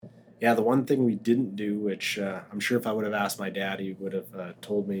Yeah, the one thing we didn't do, which I'm sure if I would have asked my dad, he would have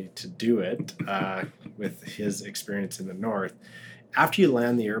told me to do it with his experience in the north. After you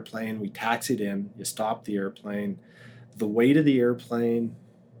land the airplane, we taxied in, you stop the airplane. The weight of the airplane,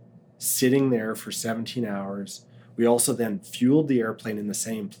 sitting there for 17 hours. We also then fueled the airplane in the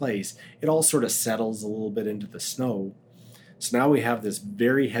same place. It all sort of settles a little bit into the snow. So now we have this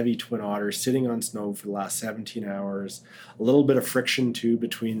very heavy Twin Otter sitting on snow for the last 17 hours. A little bit of friction too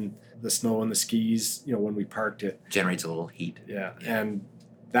between the snow and the skis, when we parked it. Generates a little heat. Yeah. And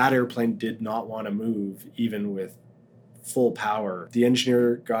that airplane did not want to move even with full power. The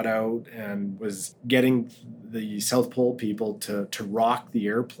engineer got out and was getting the South Pole people to rock the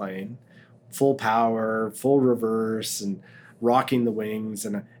airplane, full power, full reverse, and rocking the wings.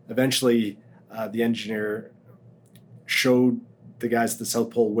 And eventually the engineer showed the guys at the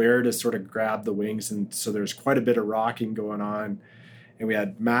South Pole where to sort of grab the wings. And so there's quite a bit of rocking going on. And we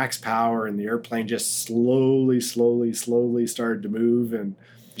had max power, and the airplane just slowly started to move, and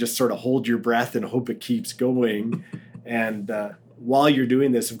just sort of hold your breath and hope it keeps going. And while you're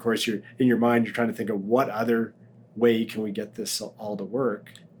doing this, of course, you're in your mind, you're trying to think of what other way can we get this all to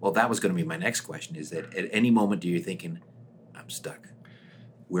work. Well, that was going to be my next question, is that at any moment do you thinking, I'm stuck,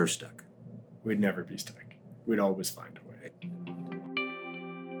 we're stuck? We'd never be stuck. We'd always find a way.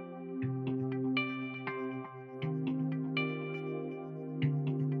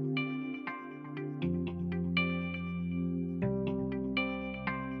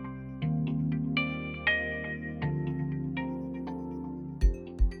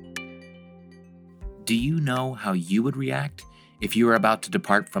 Do you know how you would react if you were about to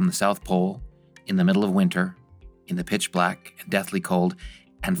depart from the South Pole in the middle of winter, in the pitch black and deathly cold,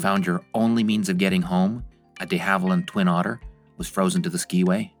 and found your only means of getting home, a de Havilland Twin Otter, was frozen to the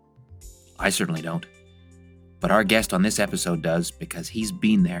skiway? I certainly don't. But our guest on this episode does, because he's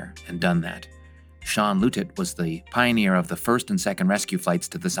been there and done that. Sean Loutitt was the pioneer of the first and second rescue flights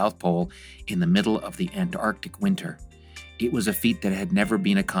to the South Pole in the middle of the Antarctic winter. It was a feat that had never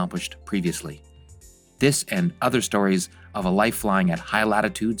been accomplished previously. This and other stories of a life flying at high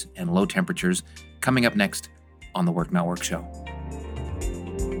latitudes and low temperatures coming up next on the Work Not Work Show.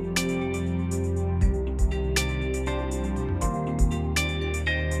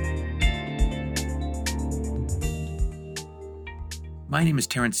 My name is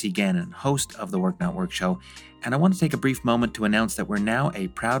Terrence C. Gannon, host of the Work Not Work Show, and I want to take a brief moment to announce that we're now a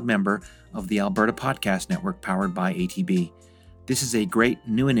proud member of the Alberta Podcast Network powered by ATB. This is a great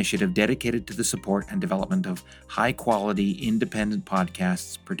new initiative dedicated to the support and development of high-quality, independent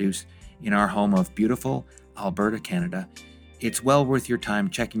podcasts produced in our home of beautiful Alberta, Canada. It's well worth your time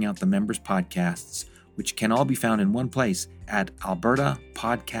checking out the members' podcasts, which can all be found in one place at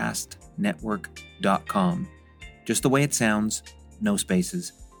albertapodcastnetwork.com. Just the way it sounds, no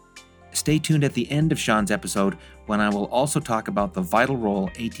spaces. Stay tuned at the end of Sean's episode when I will also talk about the vital role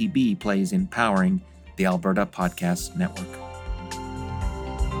ATB plays in powering the Alberta Podcast Network.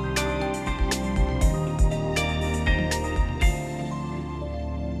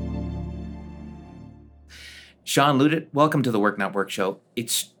 Sean Loutitt, welcome to the Work Not Work Show.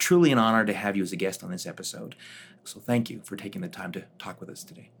 It's truly an honor to have you as a guest on this episode. So thank you for taking the time to talk with us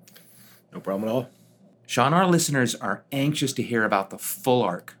today. No problem at all. Sean, our listeners are anxious to hear about the full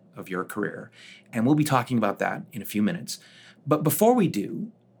arc of your career, and we'll be talking about that in a few minutes. But before we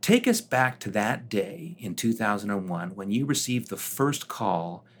do, take us back to that day in 2001 when you received the first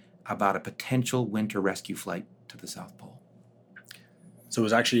call about a potential winter rescue flight to the South Pole. So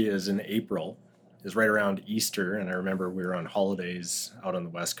it was in April. It was right around Easter, and I remember we were on holidays out on the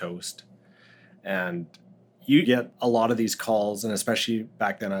West Coast. And you get a lot of these calls, and especially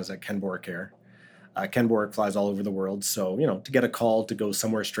back then I was at Ken Borek Air. Ken Borek flies all over the world, so, to get a call to go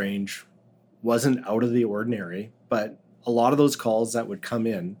somewhere strange wasn't out of the ordinary, but a lot of those calls that would come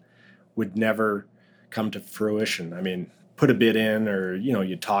in would never come to fruition. I mean, put a bid in or,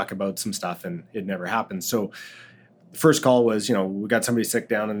 you talk about some stuff and it never happened. So the first call was, we got somebody sick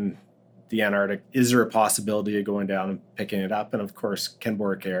down in the Antarctic. Is there a possibility of going down and picking it up? And of course, Ken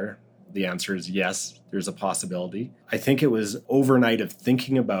Borek Air, the answer is yes, there's a possibility. I think it was overnight of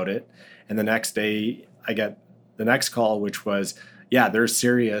thinking about it. And the next day I get the next call, which was, yeah, they're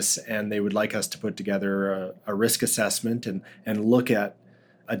serious and they would like us to put together a risk assessment and look at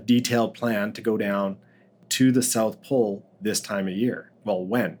a detailed plan to go down to the South Pole this time of year. Well,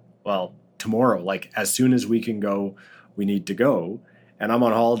 when? Well, tomorrow, like as soon as we can go, we need to go. And I'm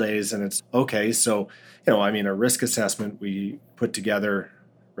on holidays and it's okay. So, a risk assessment we put together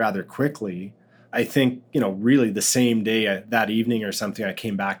rather quickly, I think, really the same day, that evening or something, I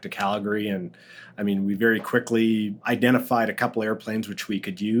came back to Calgary, and we very quickly identified a couple airplanes which we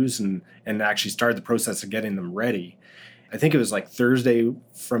could use and actually started the process of getting them ready. I think it was like Thursday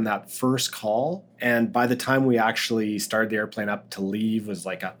from that first call. And by the time we actually started the airplane up to leave was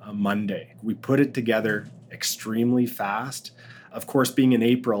like a Monday. We put it together extremely fast. Of course, being in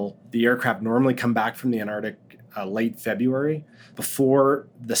April, the aircraft normally come back from the Antarctic late February. Before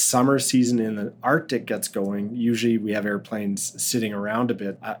the summer season in the Arctic gets going, usually we have airplanes sitting around a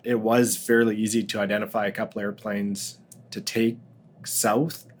bit. It was fairly easy to identify a couple airplanes to take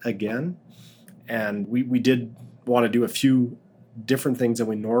south again. And we did want to do a few different things than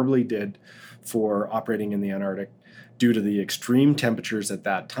we normally did for operating in the Antarctic due to the extreme temperatures at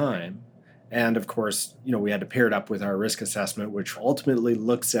that time. And of course, we had to pair it up with our risk assessment, which ultimately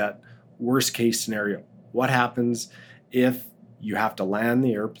looks at worst case scenario. What happens if you have to land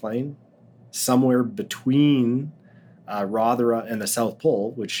the airplane somewhere between Rothera and the South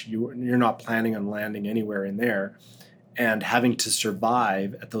Pole, which you're not planning on landing anywhere in there, and having to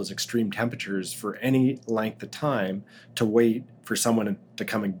survive at those extreme temperatures for any length of time to wait for someone to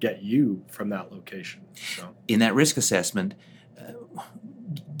come and get you from that location. So, in that risk assessment,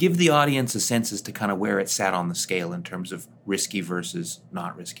 give the audience a sense as to kind of where it sat on the scale in terms of risky versus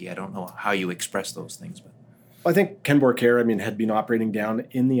not risky. I don't know how you express those things, but I think Ken Borcaire, had been operating down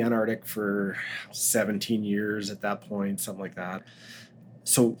in the Antarctic for 17 years at that point, something like that.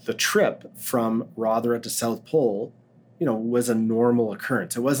 So the trip from Rothera to South Pole, was a normal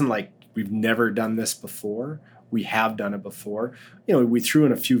occurrence. It wasn't like we've never done this before. We have done it before. We threw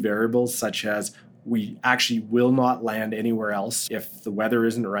in a few variables such as we actually will not land anywhere else if the weather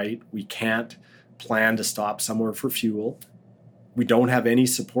isn't right. We can't plan to stop somewhere for fuel. We don't have any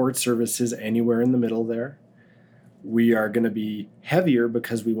support services anywhere in the middle there. We are going to be heavier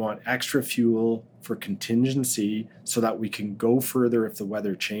because we want extra fuel for contingency so that we can go further if the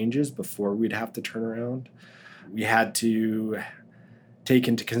weather changes before we'd have to turn around. We had to take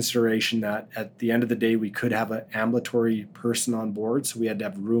into consideration that at the end of the day, we could have an ambulatory person on board, so we had to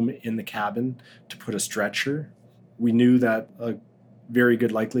have room in the cabin to put a stretcher. We knew that a very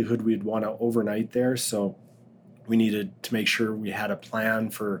good likelihood we'd want to overnight there, so we needed to make sure we had a plan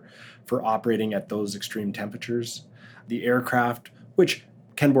for operating at those extreme temperatures. The aircraft, which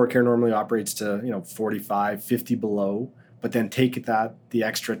Ken Borcaire normally operates to 45, 50 below, but then take the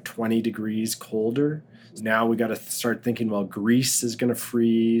extra 20 degrees colder. Now we got to start thinking, well, grease is going to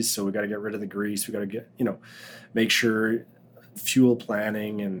freeze, so we got to get rid of the grease. We got to make sure fuel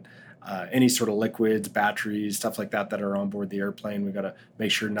planning and any sort of liquids, batteries, stuff like that are on board the airplane. We got to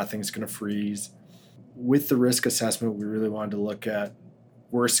make sure nothing's going to freeze. With the risk assessment, we really wanted to look at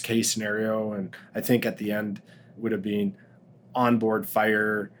worst case scenario, and I think at the end would have been onboard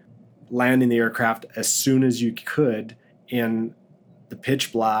fire, landing the aircraft as soon as you could in the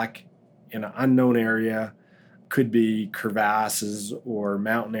pitch black in an unknown area, could be crevasses or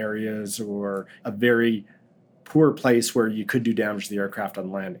mountain areas or a very poor place where you could do damage to the aircraft on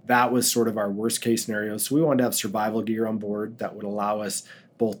landing. That was sort of our worst case scenario. So we wanted to have survival gear on board that would allow us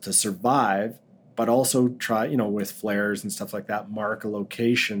both to survive, but also try, with flares and stuff like that, mark a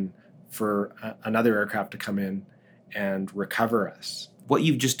location for another aircraft to come in and recover us. What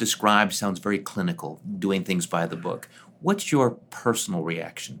you've just described sounds very clinical, doing things by the book. What's your personal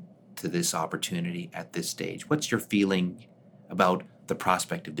reaction to this opportunity at this stage? What's your feeling about the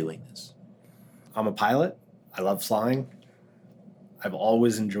prospect of doing this? I'm a pilot. I love flying. I've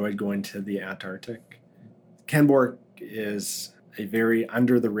always enjoyed going to the Antarctic. Ken Bork is a very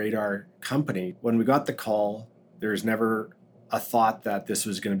under-the-radar company. When we got the call, there's never a thought that this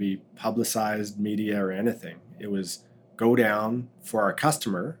was going to be publicized, media, or anything. It was go down for our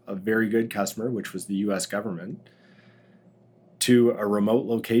customer, a very good customer, which was the U.S. government, to a remote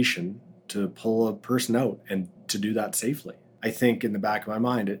location to pull a person out and to do that safely. I think in the back of my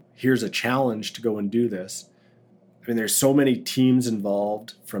mind, here's a challenge to go and do this. There's so many teams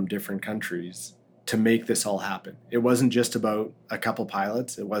involved from different countries to make this all happen. It wasn't just about a couple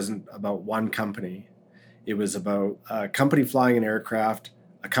pilots. It wasn't about one company. It was about a company flying an aircraft,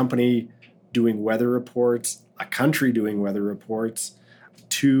 a company doing weather reports, a country doing weather reports,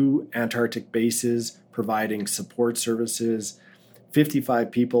 2 Antarctic bases providing support services,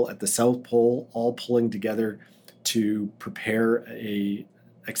 55 people at the South Pole all pulling together to prepare a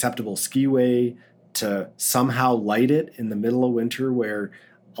acceptable skiway, to somehow light it in the middle of winter where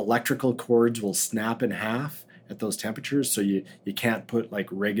electrical cords will snap in half at those temperatures, so you can't put like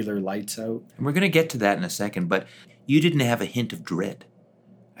regular lights out. And we're going to get to that in a second, but you didn't have a hint of dread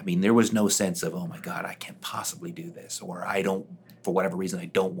I mean, there was no sense of, oh my God, I can't possibly do this, or I don't, for whatever reason, I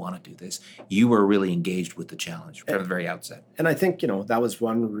don't want to do this. You were really engaged with the challenge from the very outset. And I think, that was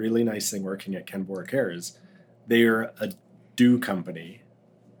one really nice thing working at Ken Care is they're a do company.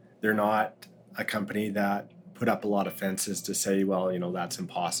 They're not a company that put up a lot of fences to say, well, that's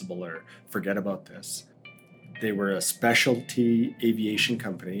impossible or forget about this. They were a specialty aviation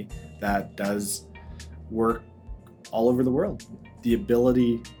company that does work all over the world. The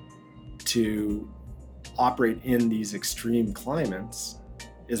ability to operate in these extreme climates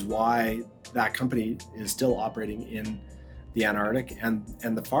is why that company is still operating in the Antarctic and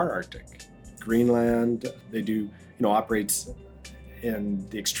the far Arctic. Greenland, they do, operates in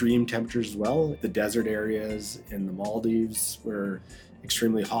the extreme temperatures as well. The desert areas in the Maldives were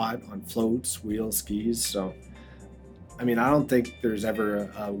extremely hot on floats, wheel skis. So, I don't think there's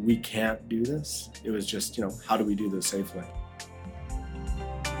ever a we can't do this. It was just, how do we do this safely?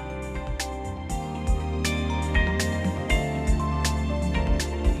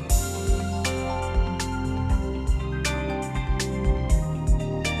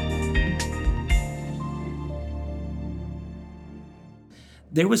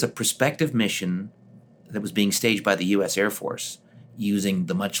 There was a prospective mission that was being staged by the U.S. Air Force using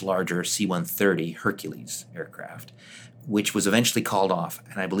the much larger C-130 Hercules aircraft, which was eventually called off,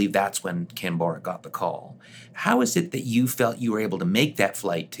 and I believe that's when Ken Borak got the call. How is it that you felt you were able to make that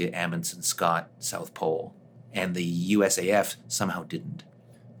flight to Amundsen Scott, South Pole, and the USAF somehow didn't?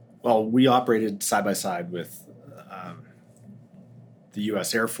 Well, we operated side by side with the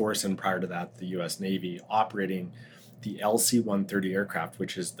U.S. Air Force, and prior to that, the U.S. Navy, operating the LC-130 aircraft,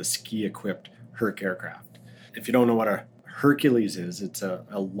 which is the ski-equipped Herc aircraft. If you don't know what a Hercules is, it's a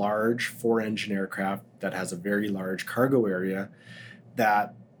large four-engine aircraft that has a very large cargo area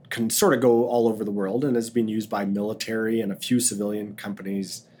that can sort of go all over the world and has been used by military and a few civilian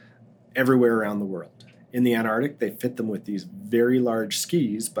companies everywhere around the world. In the Antarctic, they fit them with these very large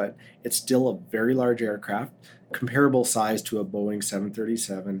skis, but it's still a very large aircraft, comparable size to a Boeing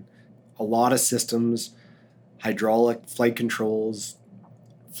 737. A lot of systems, hydraulic flight controls,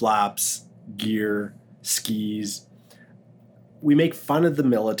 flaps, gear, skis. We make fun of the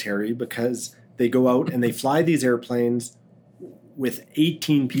military because they go out and they fly these airplanes with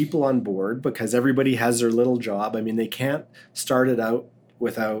 18 people on board because everybody has their little job. They can't start it out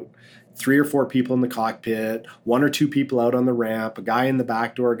without 3 or 4 people in the cockpit, 1 or 2 people out on the ramp, a guy in the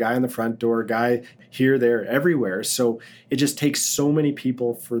back door, a guy in the front door, a guy here, there, everywhere. So it just takes so many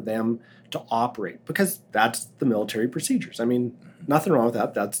people for them to operate because that's the military procedures. Nothing wrong with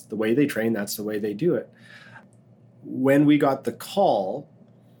that. That's the way they train. That's the way they do it. When we got the call,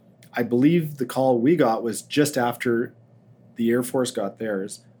 I believe the call we got was just after the Air Force got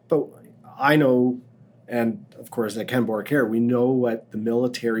theirs. But I know, and of course at Ken Care, we know what the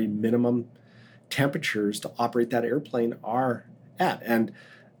military minimum temperatures to operate that airplane are at. And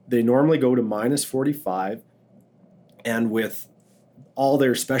they normally go to minus 45. And with all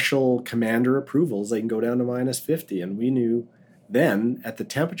their special commander approvals, they can go down to minus 50. And we knew then at the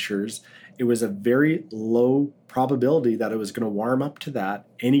temperatures, it was a very low probability that it was going to warm up to that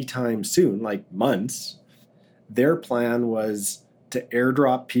anytime soon, like months. Their plan was to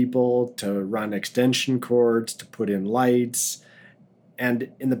airdrop people, to run extension cords, to put in lights.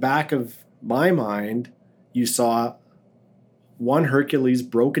 And in the back of my mind, you saw one Hercules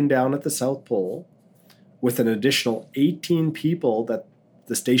broken down at the South Pole with an additional 18 people that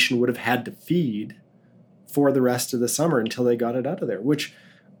the station would have had to feed for the rest of the summer until they got it out of there, which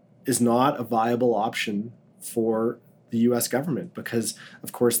is not a viable option for the U.S. government because,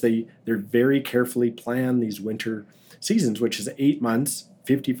 of course, they're very carefully plan these winter seasons, which is 8 months,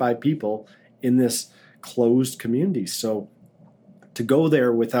 55 people in this closed community. So to go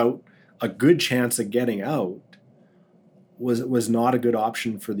there without a good chance of getting out was not a good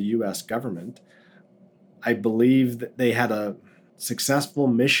option for the U.S. government. I believe that they had a successful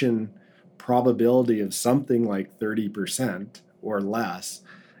mission probability of something like 30% or less.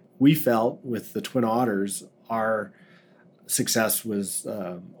 We felt with the Twin Otters, our success was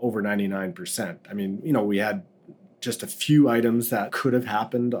over 99%. We had just a few items that could have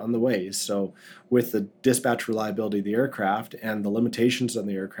happened on the way. So with the dispatch reliability of the aircraft and the limitations on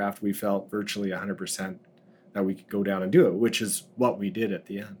the aircraft, we felt virtually 100% that we could go down and do it, which is what we did at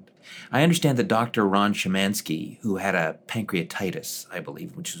the end. I understand that Dr. Ron Szymanski, who had a pancreatitis, I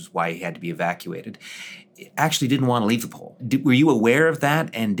believe, which is why he had to be evacuated, actually didn't want to leave the pole. Were you aware of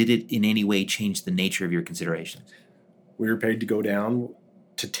that, and did it in any way change the nature of your considerations? We were paid to go down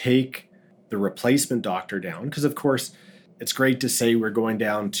to take the replacement doctor down, because, of course, it's great to say we're going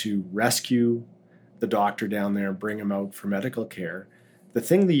down to rescue the doctor down there and bring him out for medical care. The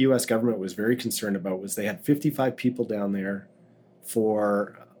thing the U.S. government was very concerned about was they had 55 people down there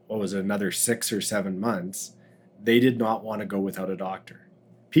for, what was it, another 6 or 7 months. They did not want to go without a doctor.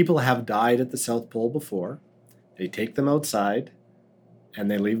 People have died at the South Pole before. They take them outside,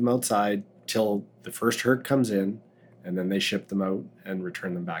 and they leave them outside till the first herd comes in, and then they ship them out and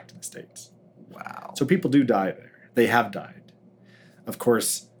return them back to the States. Wow. So people do die there. They have died. Of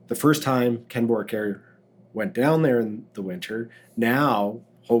course, the first time Ken Bork Air went down there in the winter, now,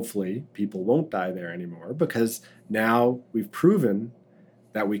 hopefully, people won't die there anymore because now we've proven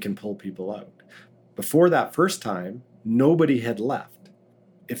that we can pull people out. Before that first time, nobody had left.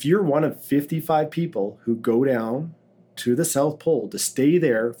 If you're one of 55 people who go down to the South Pole to stay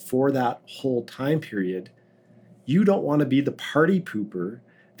there for that whole time period, you don't want to be the party pooper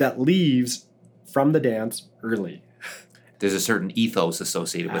that leaves from the dance early. There's a certain ethos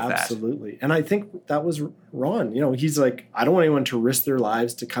associated with that. Absolutely. And I think that was Ron. He's like, I don't want anyone to risk their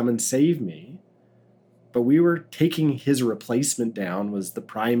lives to come and save me. But we were taking his replacement down was the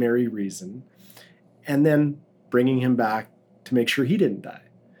primary reason. And then bringing him back to make sure he didn't die.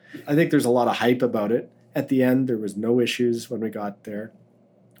 I think there's a lot of hype about it. At the end, there was no issues when we got there.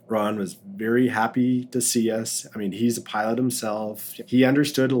 Ron was very happy to see us. I mean, he's a pilot himself. He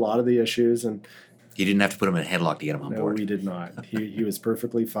understood a lot of the issues, and you didn't have to put him in a headlock to get him on board. No, we did not. He was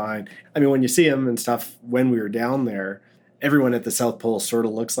perfectly fine. I mean, when you see him and stuff, when we were down there, everyone at the South Pole sort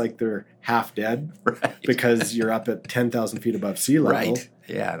of looks like they're half dead. Right. Because you're up at 10,000 feet above sea level. Right.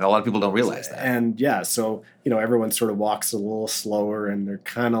 Yeah, and a lot of people don't realize that. And yeah, so, everyone sort of walks a little slower, and they're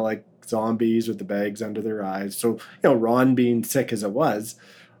kind of like zombies with the bags under their eyes. So, Ron, being sick as it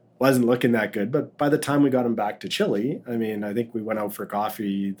wasn't looking that good. But by the time we got him back to Chile, I mean, I think we went out for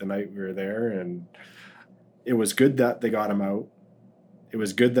coffee the night we were there, and it was good that they got him out. It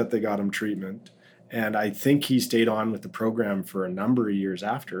was good that they got him treatment. And I think he stayed on with the program for a number of years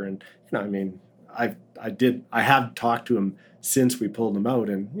after. And, I mean, I have talked to him since we pulled him out,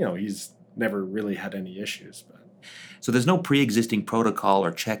 and, he's never really had any issues. But so there's no pre-existing protocol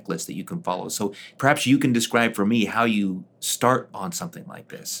or checklist that you can follow. So perhaps you can describe for me how you start on something like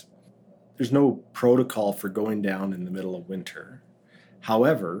this. There's no protocol for going down in the middle of winter.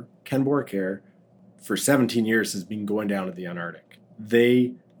 However, Ken Bork Air, for 17 years, has been going down to the Antarctic.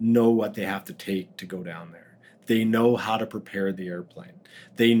 They know what they have to take to go down there. They know how to prepare the airplane.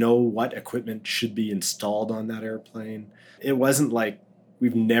 They know what equipment should be installed on that airplane. It wasn't like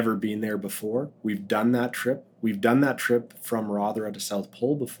we've never been there before. We've done that trip. We've done that trip from Rothera to South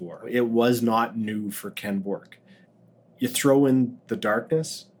Pole before. It was not new for Ken Bork. You throw in the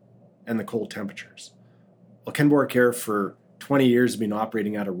darkness and the cold temperatures. Well, Ken Bork Air for 20 years has been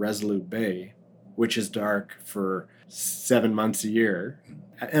operating out of Resolute Bay, which is dark for 7 months a year.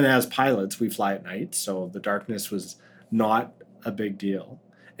 And as pilots, we fly at night, so the darkness was not a big deal.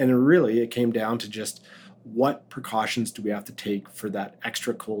 And really, it came down to just what precautions do we have to take for that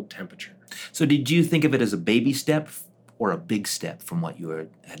extra cold temperature. So did you think of it as a baby step or a big step from what you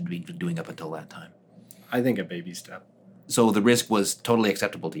had been doing up until that time? I think a baby step. So the risk was totally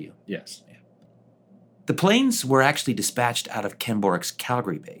acceptable to you? Yes. Yeah. The planes were actually dispatched out of Ken Bork's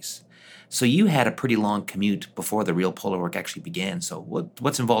Calgary base. So you had a pretty long commute before the real polar work actually began. So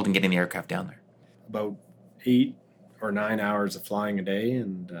what's involved in getting the aircraft down there? About 8 or 9 hours of flying a day,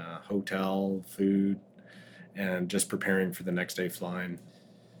 and hotel, food, and just preparing for the next day flying.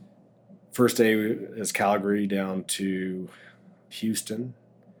 First day is Calgary down to Houston,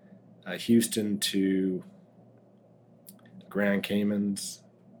 Houston to Grand Caymans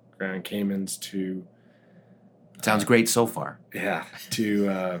to... Sounds great so far. Yeah,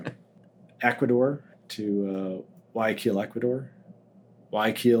 to Ecuador, to Guayaquil, Ecuador,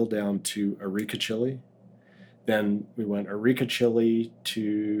 Guayaquil down to Arica, Chile. Then we went Arica, Chile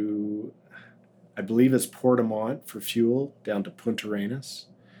to, I believe it's Portimont for fuel, down to Punta Arenas.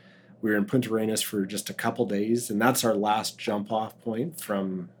 We were in Punta Arenas for just a couple days, and that's our last jump-off point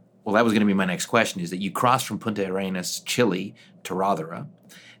from... Well, that was going to be my next question, is that you crossed from Punta Arenas, Chile, to Rothera,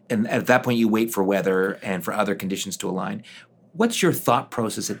 and at that point you wait for weather and for other conditions to align. What's your thought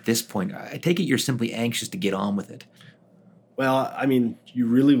process at this point? I take it you're simply anxious to get on with it. Well, I mean, you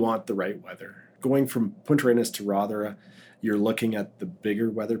really want the right weather. Going from Punta Arenas to Rothera, you're looking at the bigger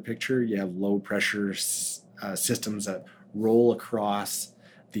weather picture. You have low-pressure systems that roll across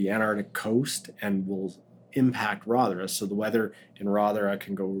the Antarctic coast and will impact Rothera. So the weather in Rothera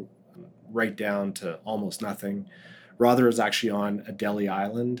can go right down to almost nothing. Rothera is actually on Adelie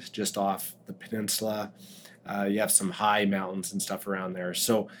Island, just off the peninsula. You have some high mountains and stuff around there.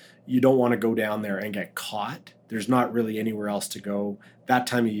 So you don't want to go down there and get caught. There's not really anywhere else to go. That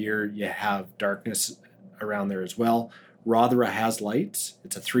time of year, you have darkness around there as well. Rothera has lights.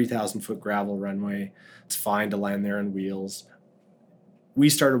 It's a 3,000-foot gravel runway. It's fine to land there on wheels. We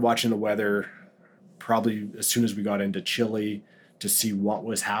started watching the weather probably as soon as we got into Chile to see what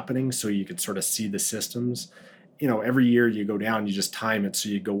was happening, so you could sort of see the systems. Every year you go down, you just time it so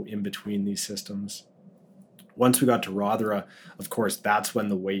you go in between these systems. Once we got to Rothera, of course, that's when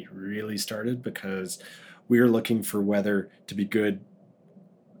the wait really started, because we were looking for weather to be good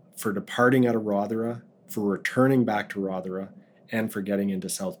for departing out of Rothera, for returning back to Rothera, and for getting into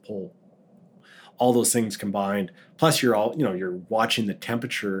South Pole. All those things combined, plus you're watching the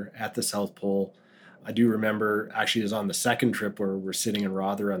temperature at the South Pole. I do remember, actually, it was on the second trip where we're sitting in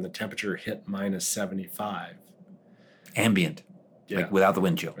Rothera and the temperature hit minus 75. Ambient, like without the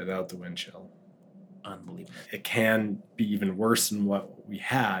wind chill. Without the wind chill. Unbelievable. It can be even worse than what we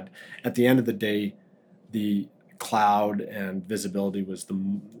had. At the end of the day, the cloud and visibility was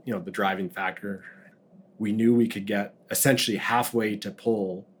the driving factor. We knew we could get essentially halfway to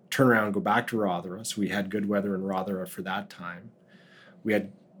Pole, turn around, go back to Rothera. So we had good weather in Rothera for that time. We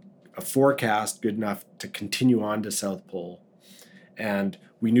had a forecast good enough to continue on to South Pole. And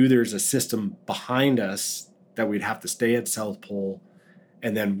we knew there's a system behind us that we'd have to stay at South Pole,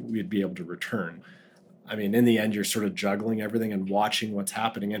 and then we'd be able to return. I mean, in the end, you're sort of juggling everything and watching what's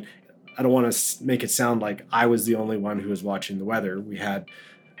happening. And I don't want to make it sound like I was the only one who was watching the weather. We had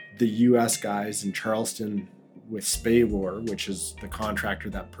the U.S. guys in Charleston with SPAWAR, which is the contractor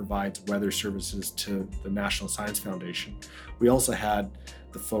that provides weather services to the National Science Foundation. We also had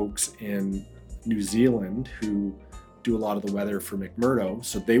the folks in New Zealand who do a lot of the weather for McMurdo.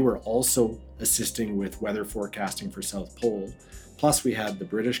 So they were also assisting with weather forecasting for South Pole. Plus we had the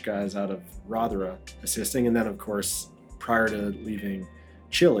British guys out of Rothera assisting. And then, of course, prior to leaving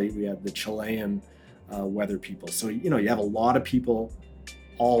Chile, we had the Chilean weather people. So, you have a lot of people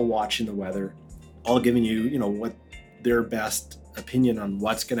all watching the weather, all giving you, what their best opinion on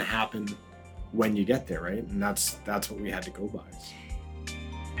what's going to happen when you get there, right? And that's what we had to go by.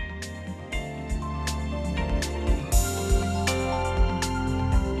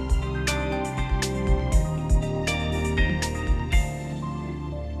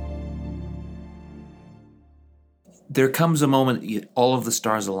 There comes a moment, all of the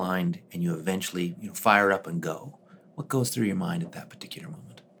stars aligned, and you eventually fire up and go. What goes through your mind at that particular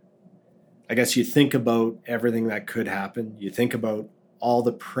moment? I guess you think about everything that could happen. You think about all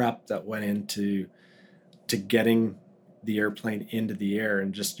the prep that went into getting the airplane into the air,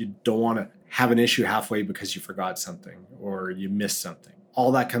 and just you don't want to have an issue halfway because you forgot something or you missed something.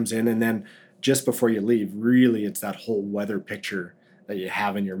 All that comes in, and then just before you leave, really it's that whole weather picture that you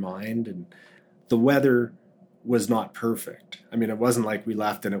have in your mind. And the weather was not perfect. I mean, it wasn't like we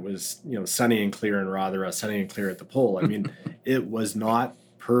left and it was, sunny and clear in Rothera, sunny and clear at the Pole. I mean, it was not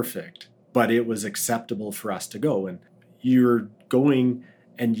perfect, but it was acceptable for us to go. And you're going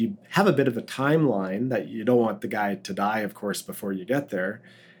and you have a bit of a timeline that you don't want the guy to die, of course, before you get there.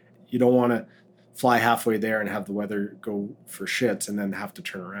 You don't want to fly halfway there and have the weather go for shits and then have to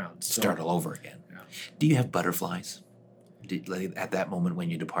turn around. Start all over again. Yeah. Do you have butterflies at that moment when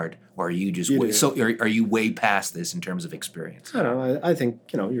you depart, or are you just are you way past this in terms of experience? I don't know. I think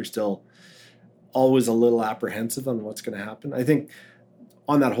you're still always a little apprehensive on what's going to happen. I think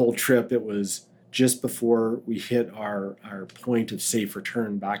on that whole trip, it was just before we hit our point of safe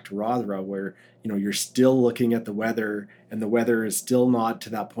return back to Rothera, where you're still looking at the weather, and the weather is still not to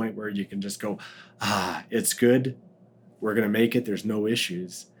that point where you can just go, it's good, we're going to make it, there's no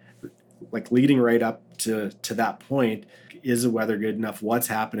issues. Like leading right up to that point, is the weather good enough? What's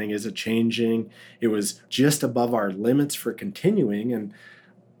happening? Is it changing? It was just above our limits for continuing. And,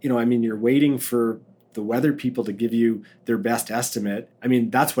 you're waiting for the weather people to give you their best estimate. I mean,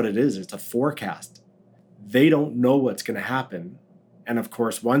 that's what it is. It's a forecast. They don't know what's going to happen. And of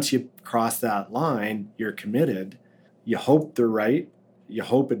course, once you cross that line, you're committed. You hope they're right. You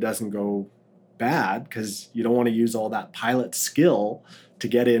hope it doesn't go bad, because you don't want to use all that pilot skill to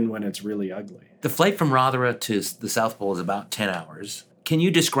get in when it's really ugly. The flight from Rothera to the South Pole is about 10 hours. Can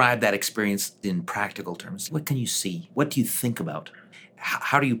you describe that experience in practical terms? What can you see? What do you think about?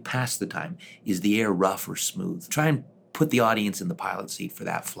 How do you pass the time? Is the air rough or smooth? Try and put the audience in the pilot seat for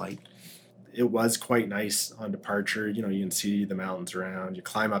that flight. It was quite nice on departure. You can see the mountains around. You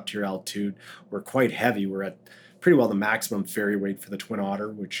climb up to your altitude. We're quite heavy. We're at pretty well the maximum ferry weight for the Twin Otter,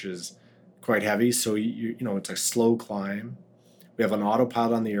 which is quite heavy. So, it's a slow climb. We have an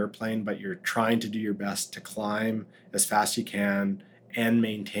autopilot on the airplane, but you're trying to do your best to climb as fast as you can and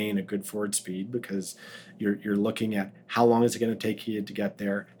maintain a good forward speed, because you're looking at how long is it going to take you to get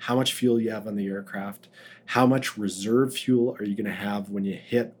there, how much fuel you have on the aircraft, how much reserve fuel are you going to have when you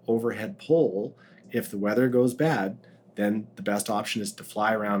hit overhead pole. If the weather goes bad, then the best option is to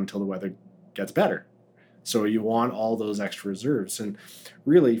fly around until the weather gets better. So you want all those extra reserves. And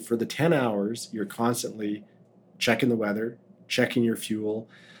really, for the 10 hours, you're constantly checking the weather, checking your fuel.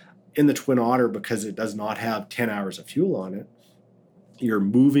 In the Twin Otter, because it does not have 10 hours of fuel on it, you're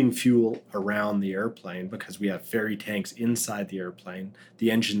moving fuel around the airplane because we have ferry tanks inside the airplane. The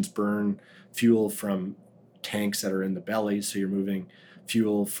engines burn fuel from tanks that are in the belly, so you're moving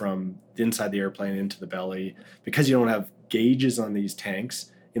fuel from inside the airplane into the belly. Because you don't have gauges on these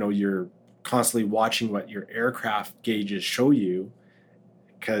tanks, you're constantly watching what your aircraft gauges show you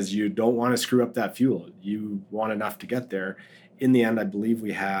because you don't want to screw up that fuel. You want enough to get there. In the end, I believe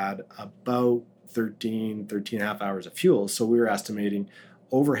we had about 13 and a half hours of fuel. So we were estimating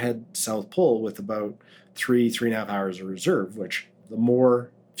overhead South Pole with about 3.5 hours of reserve, which the more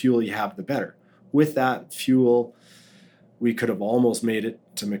fuel you have, the better. With that fuel, we could have almost made it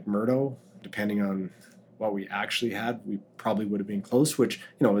to McMurdo, depending on what we actually had. We probably would have been close, which,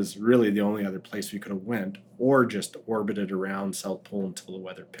 is really the only other place we could have went, or just orbited around South Pole until the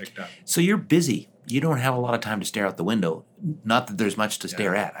weather picked up. So you're busy. You don't have a lot of time to stare out the window. Not that there's much to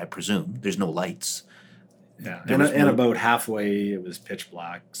stare at, I presume. There's no lights. Yeah, and about halfway it was pitch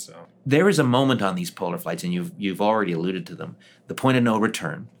black. So there is a moment on these polar flights, and you've already alluded to them, the point of no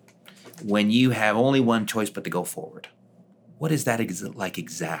return, when you have only one choice but to go forward. What is that like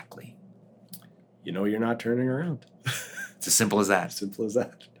exactly? You're not turning around. It's as simple as that. Simple as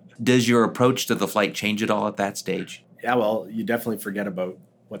that. Does your approach to the flight change at all at that stage? Yeah, well, you definitely forget about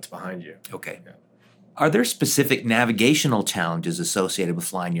what's behind you. Okay. Yeah. Are there specific navigational challenges associated with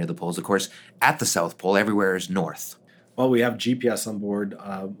flying near the poles? Of course, at the South Pole, everywhere is north. Well, we have GPS on board.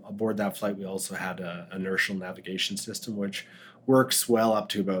 Aboard that flight, we also had an inertial navigation system, which works well up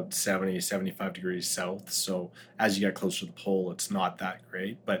to about 75 degrees south. So as you get closer to the pole, it's not that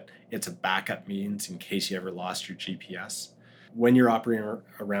great, but it's a backup means in case you ever lost your GPS. When you're operating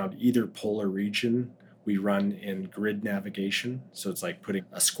around either polar region, we run in grid navigation. So it's like putting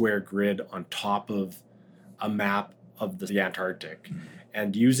a square grid on top of a map of the Antarctic. Mm-hmm.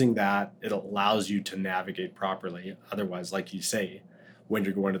 And using that, it allows you to navigate properly. Otherwise, like you say, when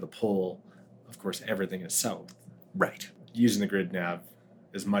you're going to the pole, of course, everything is south. Right. Using the grid nav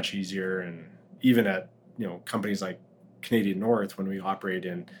is much easier. And even at, companies like Canadian North, when we operate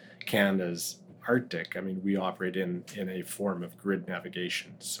in Canada's Arctic, we operate in a form of grid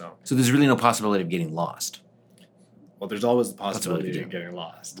navigation. So there's really no possibility of getting lost. Well, there's always the possibility of getting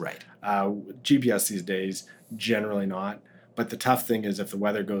lost. Right. GPS these days, generally not. But the tough thing is if the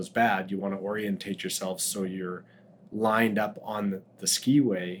weather goes bad, you want to orientate yourself so you're lined up on the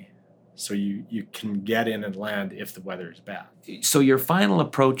skiway so you can get in and land if the weather is bad. So your final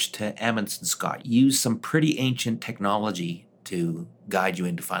approach to Amundsen Scott used some pretty ancient technology to guide you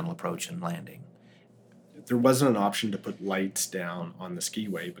into final approach and landing. There wasn't an option to put lights down on the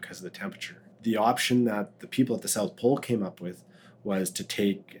skiway because of the temperature. The option that the people at the South Pole came up with was to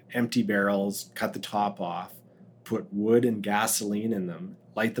take empty barrels, cut the top off, put wood and gasoline in them,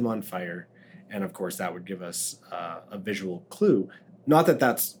 light them on fire, and of course that would give us a visual clue. Not that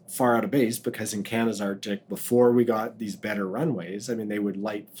that's far out of base, because in Canada's Arctic, before we got these better runways, they would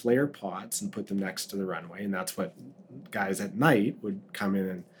light flare pots and put them next to the runway, and that's what guys at night would come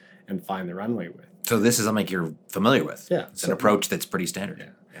in and find the runway with. So this is something you're familiar with. Yeah. It's an approach that's pretty standard. Yeah.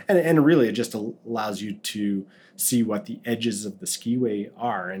 And really it just allows you to see what the edges of the skiway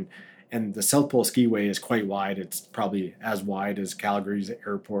are. And the South Pole skiway is quite wide. It's probably as wide as Calgary's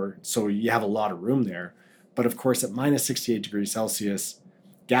airport. So you have a lot of room there. But of course, at minus 68 degrees Celsius,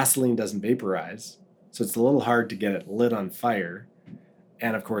 gasoline doesn't vaporize. So it's a little hard to get it lit on fire.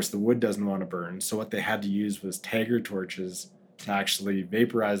 And of course, the wood doesn't want to burn. So what they had to use was Tiger torches to actually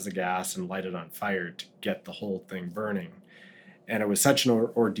vaporize the gas and light it on fire to get the whole thing burning. And it was such an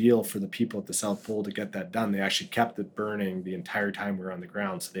ordeal for the people at the South Pole to get that done. They actually kept it burning the entire time we were on the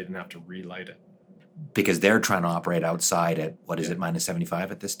ground, so they didn't have to relight it. Because they're trying to operate outside at, minus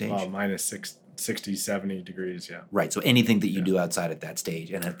 75 at this stage? Well, minus 60, 70 degrees, yeah. Right, so anything that you do outside at that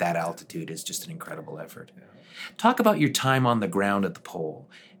stage and at that altitude is just an incredible effort. Yeah. Talk about your time on the ground at the pole,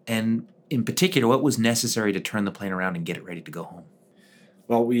 and in particular, what was necessary to turn the plane around and get it ready to go home?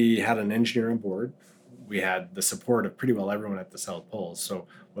 Well, we had an engineer on board. We had the support of pretty well everyone at the South Pole. So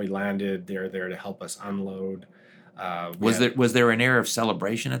we landed, they're there to help us unload. Was there an air of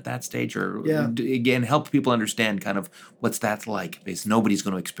celebration at that stage? Or again, help people understand kind of what's that like, because nobody's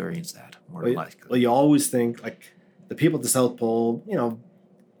going to experience that. More than likely. Well, you always think, like, the people at the South Pole,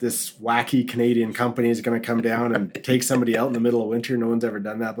 this wacky Canadian company is going to come down and take somebody out in the middle of winter. No one's ever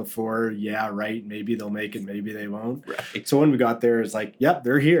done that before. Yeah, right. Maybe they'll make it. Maybe they won't. Right. So when we got there, it's like, yep,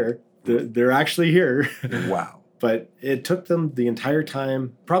 they're here. They're actually here. Wow. But it took them the entire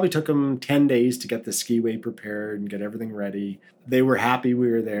time, probably took them 10 days to get the skiway prepared and get everything ready. They were happy we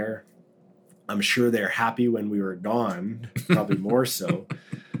were there. I'm sure they're happy when we were gone, probably more so.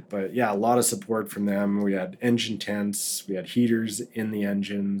 But yeah, a lot of support from them. We had engine tents, we had heaters in the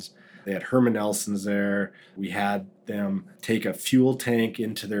engines. They had Herman Nelsons there. We had them take a fuel tank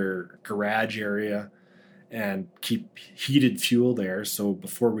into their garage area and keep heated fuel there. So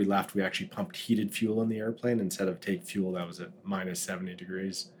before we left, we actually pumped heated fuel in the airplane instead of take fuel that was at minus 70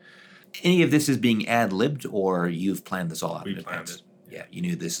 degrees. Any of this is being ad-libbed, or you've planned this all out in We planned advance? it. Yeah, you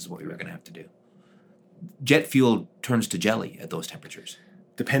knew this is what we were going to have to do. Jet fuel turns to jelly at those temperatures.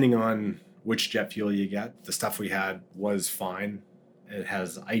 Depending on which jet fuel you get, the stuff we had was fine. It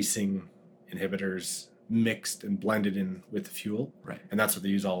has icing inhibitors mixed and blended in with the fuel. Right. And that's what they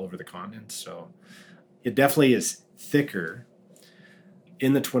use all over the continent. So it definitely is thicker.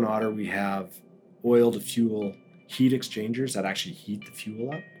 In the Twin Otter, we have oil to fuel heat exchangers that actually heat the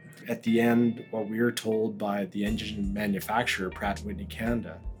fuel up. At the end, what we were told by the engine manufacturer, Pratt & Whitney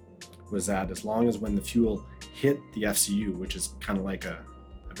Canada, was that as long as when the fuel hit the FCU, which is kind of like a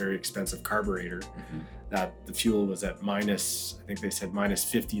very expensive carburetor, that the fuel was at minus, I think they said minus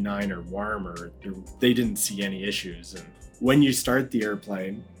 59 or warmer, they didn't see any issues. And when you start the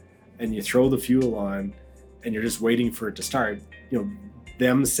airplane and you throw the fuel on and you're just waiting for it to start,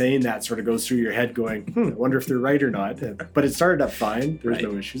 them saying that sort of goes through your head going, I wonder if they're right or not. But it started up fine. There's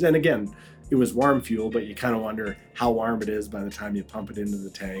no issues. And again, it was warm fuel, but you kind of wonder how warm it is by the time you pump it into the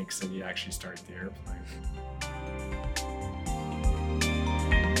tanks and you actually start the airplane.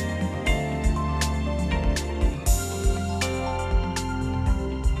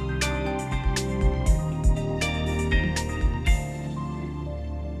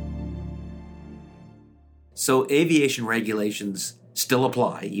 So aviation regulations still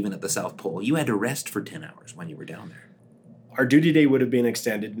apply, even at the South Pole. You had to rest for 10 hours when you were down there. Our duty day would have been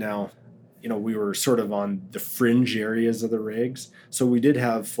extended. Now, we were sort of on the fringe areas of the regs, so we did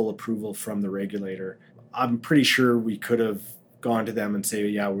have full approval from the regulator. I'm pretty sure we could have gone to them and say,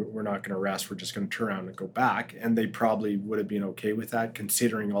 yeah, we're not going to rest, we're just going to turn around and go back, and they probably would have been okay with that,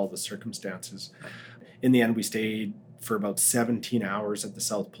 considering all the circumstances. Right. In the end, we stayed for about 17 hours at the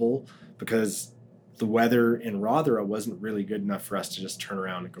South Pole because the weather in Rothera wasn't really good enough for us to just turn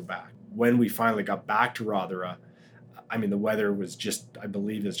around and go back. When we finally got back to Rothera, the weather was I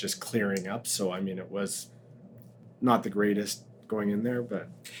believe is just clearing up. So, it was not the greatest going in there, but...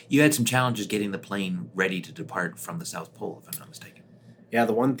 You had some challenges getting the plane ready to depart from the South Pole, if I'm not mistaken. Yeah,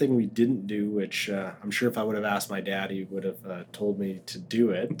 the one thing we didn't do, which I'm sure if I would have asked my dad, he would have told me to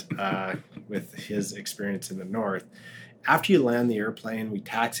do it with his experience in the North. After you land the airplane, we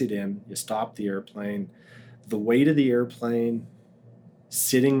taxied in, you stop the airplane. The weight of the airplane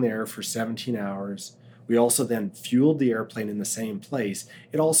sitting there for 17 hours. We also then fueled the airplane in the same place.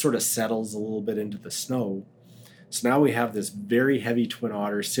 It all sort of settles a little bit into the snow. So now we have this very heavy Twin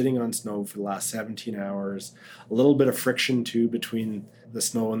Otter sitting on snow for the last 17 hours. A little bit of friction too between the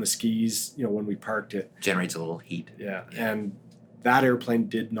snow and the skis, when we parked it. Generates a little heat. Yeah. And that airplane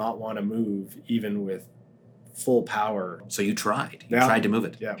did not want to move even with full power. So you tried. You tried to move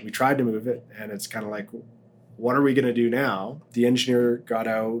it. Yeah, we tried to move it, and it's kind of like, what are we going to do now? The engineer got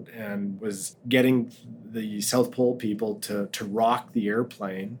out and was getting the South Pole people to rock the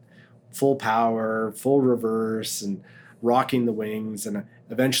airplane, full power, full reverse, and rocking the wings. And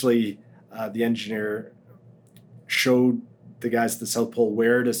eventually the engineer showed the guys at the South Pole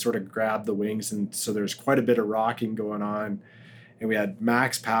where to sort of grab the wings. And so there's quite a bit of rocking going on. And we had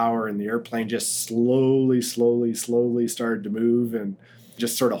max power, and the airplane just slowly started to move, and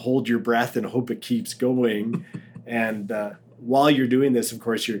just sort of hold your breath and hope it keeps going. And while you're doing this, of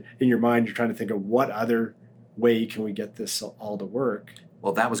course, you're in your mind, you're trying to think of what other way can we get this all to work.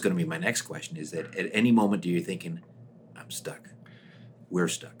 Well, that was going to be my next question, is that at any moment are you thinking, I'm stuck, we're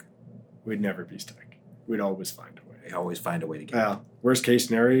stuck? We'd never be stuck. We'd always find a way. You always find a way to get out. Worst case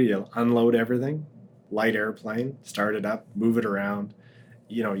scenario, you unload everything, light airplane, start it up, move it around,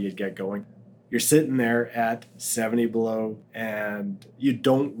 you'd get going. You're sitting there at 70 below, and you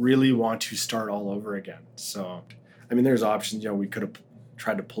don't really want to start all over again. So, there's options. We could have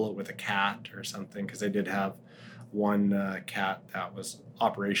tried to pull it with a cat or something, because they did have one cat that was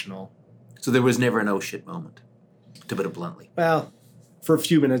operational. So there was never an oh shit moment, to put it bluntly. Well, for a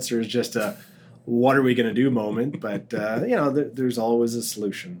few minutes, there's just a what are we going to do moment, but, there's always a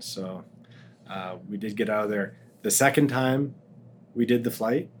solution. So we did get out of there. The second time we did the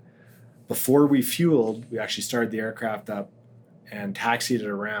flight, before we fueled, we actually started the aircraft up and taxied it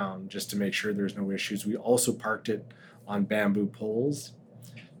around just to make sure there's no issues. We also parked it on bamboo poles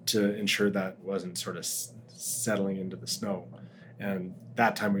to ensure that wasn't sort of settling into the snow. And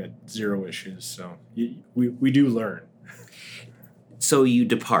that time we had zero issues. So we do learn. So you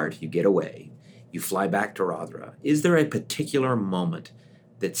depart, you get away, you fly back to Rothera. Is there a particular moment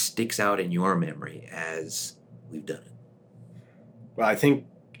that sticks out in your memory as we've done it? Well, I think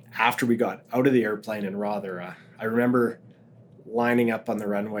after we got out of the airplane in Rothera, I remember lining up on the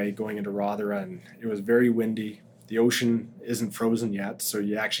runway going into Rothera, and it was very windy. The ocean isn't frozen yet, so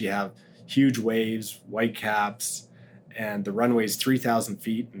you actually have huge waves, white caps, and the runway's 3,000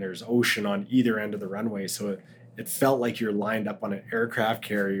 feet, and there's ocean on either end of the runway. So it felt like you're lined up on an aircraft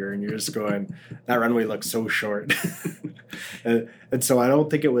carrier, and you're just going, that runway looks so short. and so I don't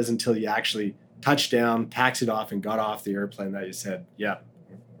think it was until you actually touched down, taxied off, and got off the airplane that you said, yeah,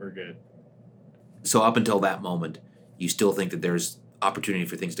 we're good. So up until that moment, you still think that there's opportunity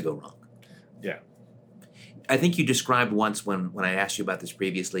for things to go wrong? Yeah. I think you described once when I asked you about this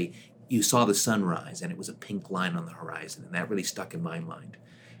previously, you saw the sunrise and it was a pink line on the horizon, and that really stuck in my mind.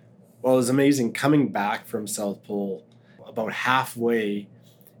 Well, it was amazing coming back from South Pole. About halfway,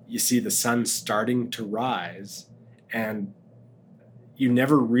 you see the sun starting to rise, and you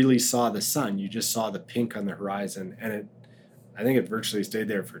never really saw the sun. You just saw the pink on the horizon, and I think it virtually stayed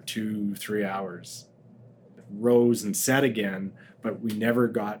there for 2-3 hours. It rose and set again, but we never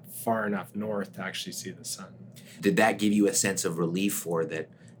got far enough north to actually see the sun. Did that give you a sense of relief for that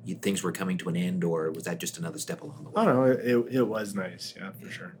things were coming to an end, or was that just another step along the way? Oh, no, it was nice, yeah,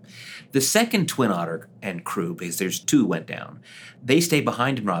 for sure. The second Twin Otter and crew, because there's two went down, they stay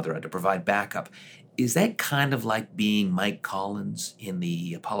behind in Rothera to provide backup. Is that kind of like being Mike Collins in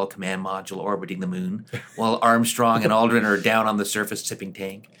the Apollo command module orbiting the moon, while Armstrong and Aldrin are down on the surface sipping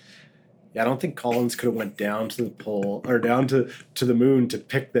tank? Yeah, I don't think Collins could have went down to the pole or down to the moon to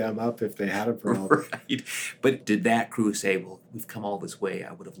pick them up if they had a problem. Right. But did that crew say, well, we've come all this way,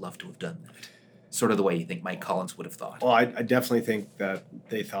 I would have loved to have done that? Sort of the way you think Mike Collins would have thought. Well, I definitely think that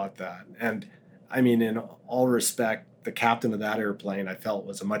they thought that. And, I mean, in all respect, the captain of that airplane, I felt,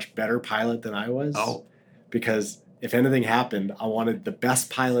 was a much better pilot than I was. Oh. Because if anything happened, I wanted the best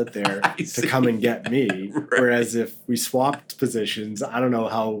pilot there to see. come and get me. Right. Whereas if we swapped positions, I don't know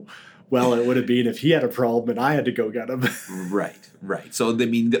how well it would have been if he had a problem and I had to go get him. Right. So, I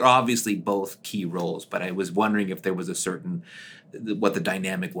mean, they're obviously both key roles, but I was wondering if there was what the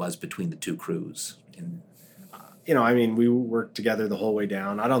dynamic was between the two crews. I mean, we worked together the whole way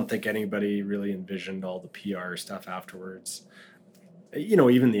down. I don't think anybody really envisioned all the PR stuff afterwards.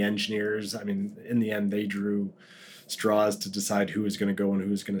 Even the engineers, I mean, in the end, they drew straws to decide who was going to go and who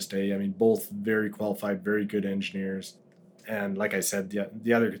was going to stay. I mean, both very qualified, very good engineers. And like I said,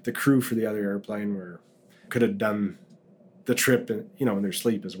 the crew for the other airplane could have done the trip in their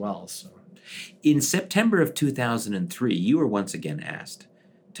sleep as well. So, in September of 2003, you were once again asked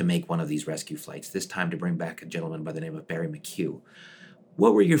to make one of these rescue flights, this time to bring back a gentleman by the name of Barry McHugh.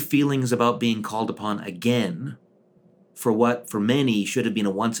 What were your feelings about being called upon again for what, for many, should have been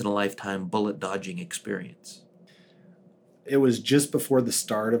a once-in-a-lifetime bullet-dodging experience? It was just before the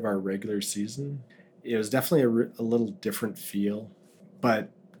start of our regular season. It was definitely a little different feel.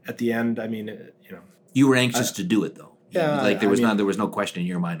 But at the end, I mean, You were anxious to do it, though. Yeah. Like, there was no question in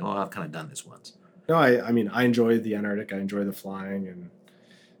your mind, I've kind of done this once. No, I mean, I enjoy the Antarctic. I enjoy the flying, and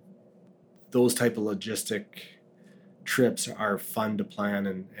those type of logistic trips are fun to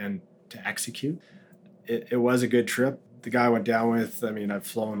plan and to execute. It was a good trip. The guy I went down with, I mean, I've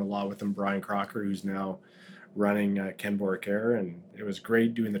flown a lot with him, Brian Crocker, who's now running Ken Borek Air, and it was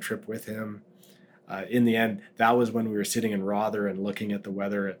great doing the trip with him. In the end, that was when we were sitting in Rothera and looking at the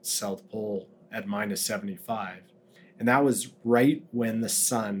weather at South Pole at minus 75. And that was right when the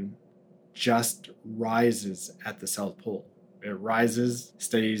sun just rises at the South Pole. It rises,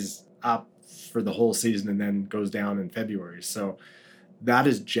 stays up for the whole season, and then goes down in February. So that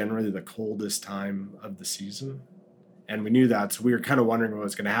is generally the coldest time of the season. And we knew that, so we were kind of wondering what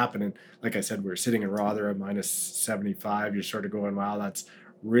was going to happen. And like I said, we were sitting in Rothera at minus 75. You're sort of going, wow, that's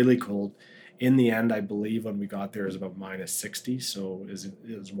really cold. In the end, I believe when we got there, it was about minus 60, so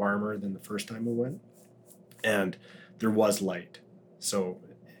it was warmer than the first time we went. And there was light. So,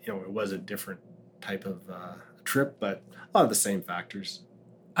 it was a different type of trip, but a lot of the same factors.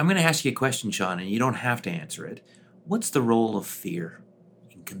 I'm going to ask you a question, Sean, and you don't have to answer it. What's the role of fear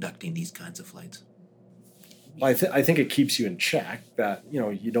in conducting these kinds of flights? Well, I think it keeps you in check that,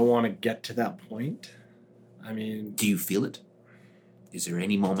 you don't want to get to that point. I mean... Do you feel it? Is there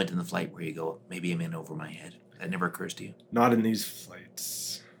any moment in the flight where you go, maybe I'm in over my head? That never occurs to you? Not in these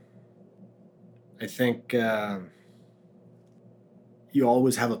flights. I think you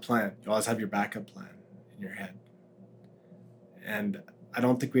always have a plan. You always have your backup plan in your head. And I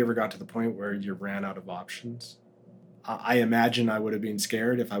don't think we ever got to the point where you ran out of options. I imagine I would have been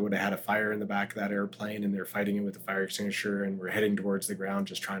scared if I would have had a fire in the back of that airplane and they're fighting it with a fire extinguisher and we're heading towards the ground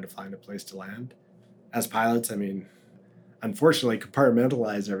just trying to find a place to land. As pilots, I mean, unfortunately,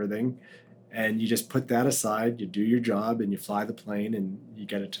 compartmentalize everything and you just put that aside, you do your job and you fly the plane and you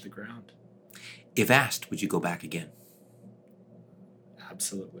get it to the ground. If asked, would you go back again?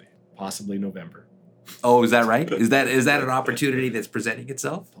 Absolutely. Possibly November. Oh, is that right? Is that an opportunity that's presenting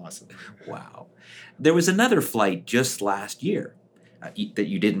itself? Possibly. Wow. There was another flight just last year that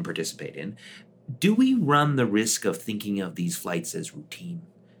you didn't participate in. Do we run the risk of thinking of these flights as routine?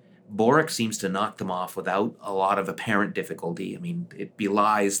 Boric seems to knock them off without a lot of apparent difficulty. I mean, it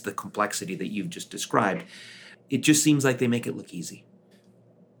belies the complexity that you've just described. It just seems like they make it look easy.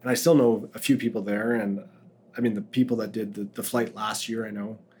 And I still know a few people there. And I mean, the people that did the flight last year, I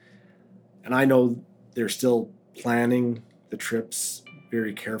know. And I know they're still planning the trips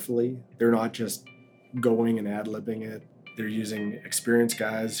very carefully. They're not just going and ad-libbing it. They're using experienced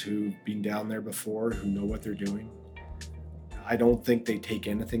guys who've been down there before, who know what they're doing. I don't think they take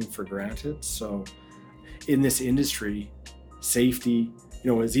anything for granted. So in this industry, safety,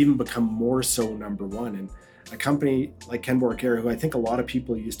 has even become more so number one. And a company like Ken Bork Air, who I think a lot of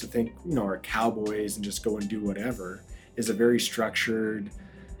people used to think, are cowboys and just go and do whatever, is a very structured,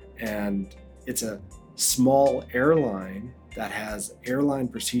 and it's a small airline that has airline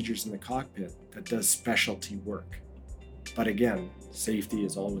procedures in the cockpit that does specialty work. But again, safety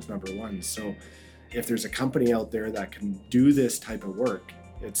is always number one. So if there's a company out there that can do this type of work,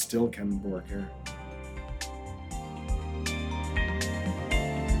 it's still Ken Bork Air.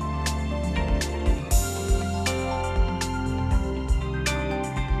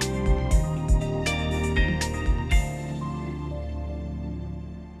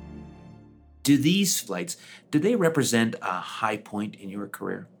 Do these flights, do they represent a high point in your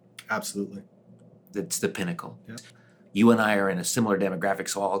career? Absolutely. That's the pinnacle. Yeah. You and I are in a similar demographic,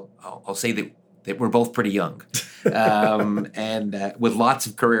 so I'll say that we're both pretty young, and with lots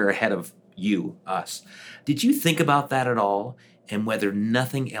of career ahead of us. Did you think about that at all, and whether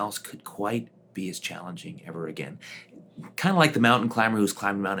nothing else could quite be as challenging ever again? Kind of like the mountain climber who's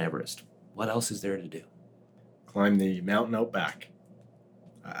climbed Mount Everest. What else is there to do? Climb the mountain out back.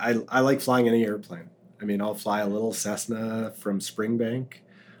 I like flying any airplane. I mean, I'll fly a little Cessna from Springbank.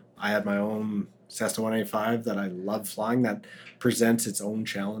 I had my own Cessna 185 that I love flying that presents its own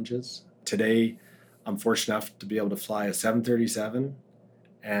challenges. Today, I'm fortunate enough to be able to fly a 737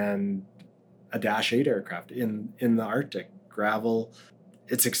 and a Dash 8 aircraft in the Arctic. Gravel,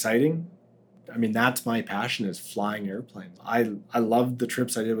 it's exciting. I mean, that's my passion, is flying airplanes. I love the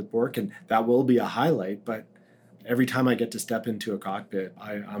trips I did with Bork, and that will be a highlight, but every time I get to step into a cockpit,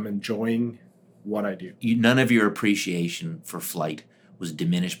 I'm enjoying what I do. None of your appreciation for flight was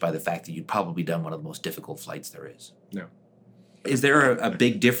diminished by the fact that you'd probably done one of the most difficult flights there is. No. Is there a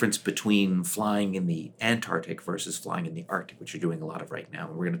big difference between flying in the Antarctic versus flying in the Arctic, which you're doing a lot of right now,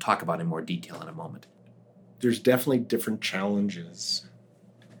 and we're going to talk about in more detail in a moment? There's definitely different challenges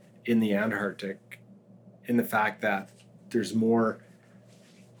in the Antarctic, in the fact that there's more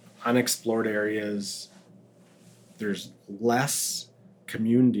unexplored areas. There's less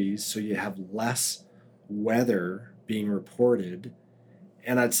communities, so you have less weather being reported.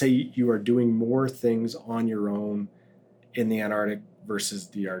 And I'd say you are doing more things on your own in the Antarctic versus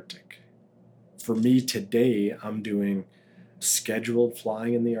the Arctic. For me today, I'm doing scheduled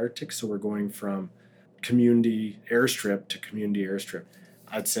flying in the Arctic. So we're going from community airstrip to community airstrip.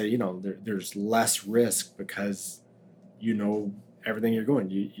 I'd say, there's less risk because everything you're going.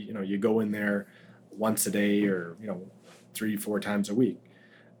 You go in there once a day or 3-4 times a week.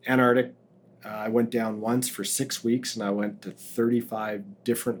 Antarctic, I went down once for 6 weeks and I went to 35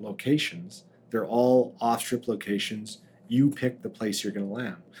 different locations. They're all off-strip locations. You pick the place you're going to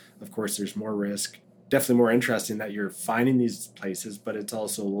land. Of course, there's more risk. Definitely more interesting that you're finding these places, but it's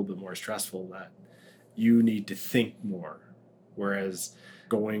also a little bit more stressful that you need to think more. Whereas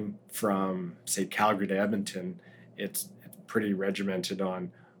going from, say, Calgary to Edmonton, it's pretty regimented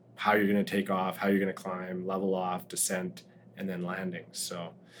on how you're going to take off, how you're going to climb, level off, descent, and then landing.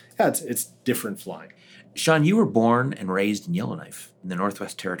 So, yeah, it's different flying. Sean, you were born and raised in Yellowknife in the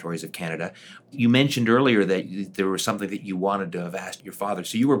Northwest Territories of Canada. You mentioned earlier that there was something that you wanted to have asked your father.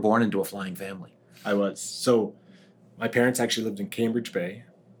 So you were born into a flying family. I was. So my parents actually lived in Cambridge Bay.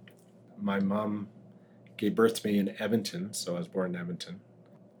 My mom gave birth to me in Edmonton, so I was born in Edmonton.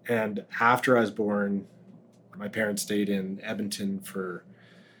 And after I was born, my parents stayed in Edmonton for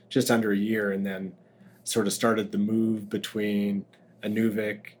just under a year and then sort of started the move between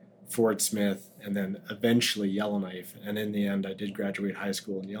Inuvik, Fort Smith, and then eventually Yellowknife. And in the end, I did graduate high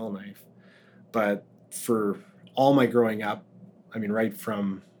school in Yellowknife. But for all my growing up, I mean, right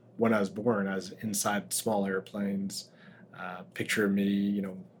from when I was born, I was inside small airplanes. Picture me,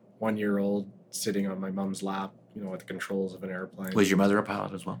 1 year old sitting on my mom's lap, with the controls of an airplane. Was your mother a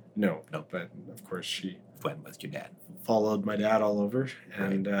pilot as well? No, No. but of course she went with your dad. Followed my dad all over.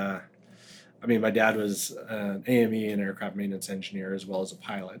 And my dad was an AME, an aircraft maintenance engineer, as well as a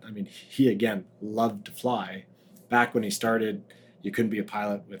pilot. I mean, he, again, loved to fly. Back when he started, you couldn't be a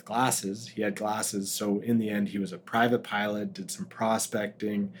pilot with glasses. He had glasses. So in the end, he was a private pilot, did some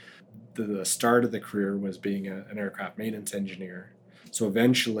prospecting. The start of the career was being an aircraft maintenance engineer. So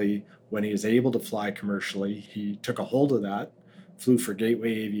eventually, when he was able to fly commercially, he took a hold of that, flew for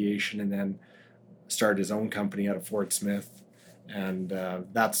Gateway Aviation, and then started his own company out of Fort Smith. And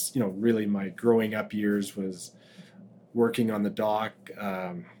that's, really my growing up years was working on the dock.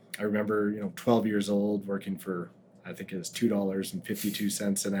 I remember, 12 years old, working for, I think it was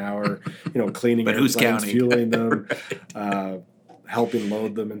 $2.52 an hour, cleaning but who's airplanes, counting? fueling them, helping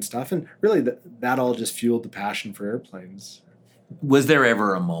load them and stuff. And really that all just fueled the passion for airplanes. Was there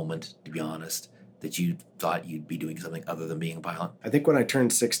ever a moment, to be honest, that you thought you'd be doing something other than being a pilot? I think when I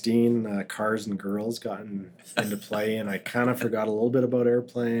turned 16, cars and girls got into play, and I kind of forgot a little bit about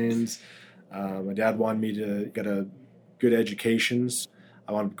airplanes. My dad wanted me to get a good education.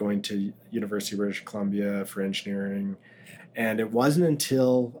 I wanted going to University of British Columbia for engineering. And it wasn't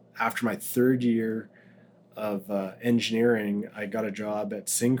until after my third year of engineering, I got a job at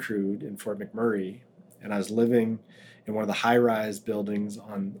Syncrude in Fort McMurray, and I was living in one of the high-rise buildings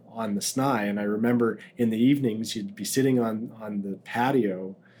on the Snai. And I remember in the evenings, you'd be sitting on the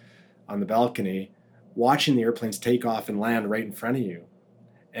patio, on the balcony, watching the airplanes take off and land right in front of you.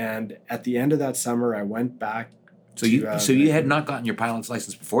 And at the end of that summer, I went back. So you had not gotten your pilot's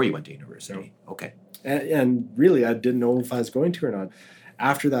license before you went to university? No. Okay. And really, I didn't know if I was going to or not.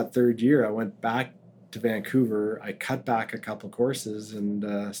 After that third year, I went back to Vancouver. I cut back a couple courses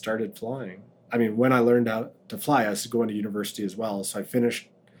and started flying. I mean, when I learned how to fly, I was going to university as well. So I finished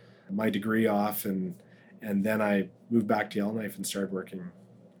my degree off, and then I moved back to Yellowknife and started working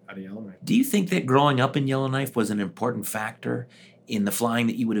at Yellowknife. Do you think that growing up in Yellowknife was an important factor in the flying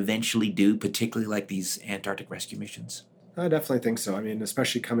that you would eventually do, particularly like these Antarctic rescue missions? I definitely think so. I mean,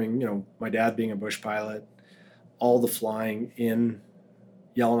 especially coming, my dad being a bush pilot, all the flying in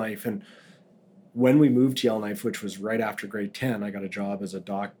Yellowknife. And when we moved to Yellowknife, which was right after grade 10, I got a job as a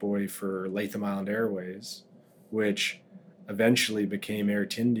dock boy for Latham Island Airways, which eventually became Air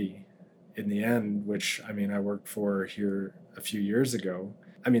Tindy in the end, which, I worked for here a few years ago.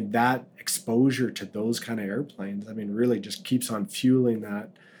 That exposure to those kind of airplanes, really just keeps on fueling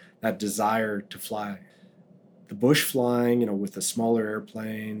that desire to fly. The bush flying, with the smaller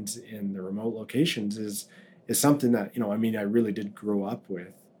airplanes in the remote locations is something that, I really did grow up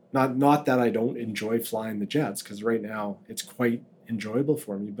with. Not that I don't enjoy flying the jets, because right now it's quite enjoyable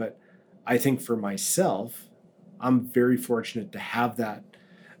for me. But I think for myself, I'm very fortunate to have that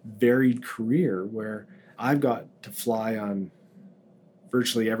varied career where I've got to fly on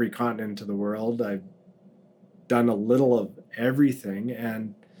virtually every continent of the world. I've done a little of everything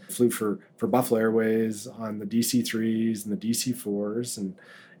and flew for Buffalo Airways on the DC-3s and the DC-4s, and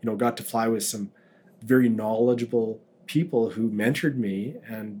got to fly with some very knowledgeable people who mentored me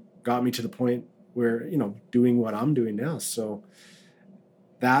and got me to the point where, doing what I'm doing now. So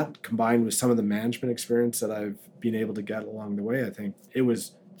that, combined with some of the management experience that I've been able to get along the way, I think it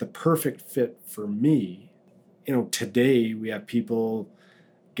was the perfect fit for me. Today we have people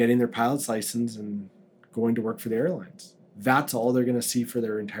getting their pilot's license and going to work for the airlines. That's all they're going to see for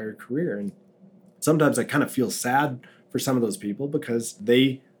their entire career. And sometimes I kind of feel sad for some of those people because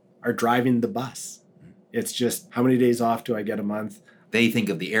they are driving the bus. It's just, how many days off do I get a month? They think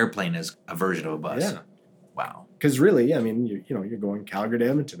of the airplane as a version of a bus. Yeah. Wow. Because really, you're going Calgary to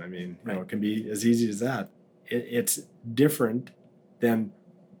Edmonton. Right. It can be as easy as that. It's different than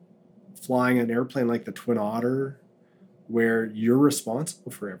flying an airplane like the Twin Otter, where you're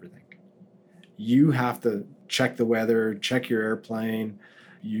responsible for everything. You have to check the weather, check your airplane.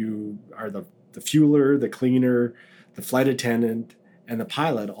 You are the fueler, the cleaner, the flight attendant, and the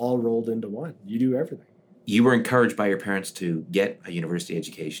pilot all rolled into one. You do everything. You were encouraged by your parents to get a university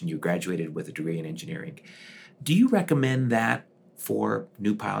education. You graduated with a degree in engineering. Do you recommend that for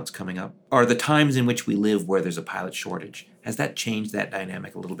new pilots coming up? Are the times in which we live where there's a pilot shortage, has that changed that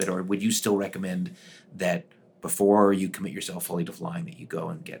dynamic a little bit? Or would you still recommend that before you commit yourself fully to flying, that you go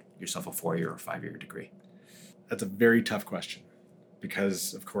and get yourself a 4-year or 5-year degree? That's a very tough question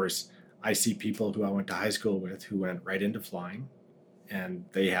because, of course, I see people who I went to high school with who went right into flying. and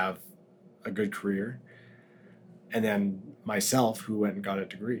they have a good career. And then myself, who went and got a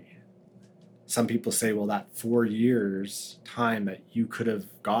degree. Some people say, well, that 4 years time that you could have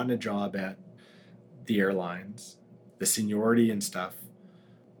gotten a job at the airlines, the seniority and stuff,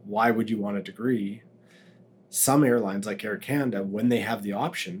 why would you want a degree? Some airlines like Air Canada, when they have the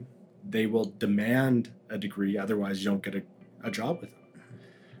option, they will demand a degree. Otherwise, you don't get a job with them.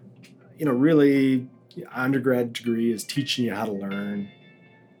 Really, undergrad degree is teaching you how to learn.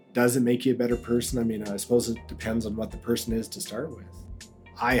 Does it make you a better person? I mean, I suppose it depends on what the person is to start with.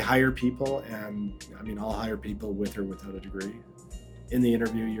 I hire people, and I'll hire people with or without a degree. In the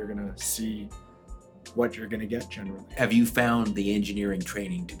interview, you're going to see what you're going to get generally. Have you found the engineering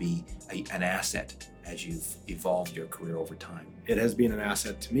training to be an asset as you've evolved your career over time? It has been an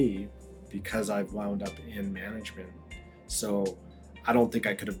asset to me because I've wound up in management. So I don't think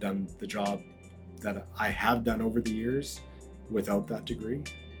I could have done the job that I have done over the years without that degree.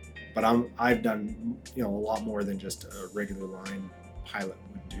 But I've done a lot more than just a regular line pilot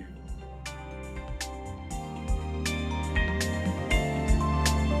would do.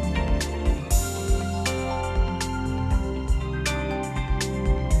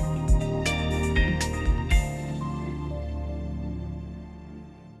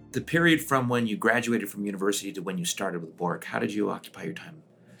 The period from when you graduated from university to when you started with Bork, how did you occupy your time?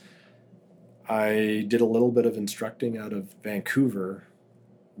 I did a little bit of instructing out of Vancouver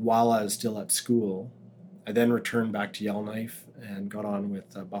while I was still at school. I then returned back to Yellowknife and got on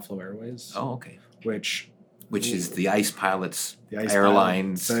with Buffalo Airways. Oh, okay. Which is the ice pilots, the ice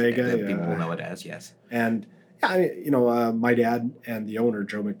airlines saga, that people will know it as, yes. And my dad and the owner,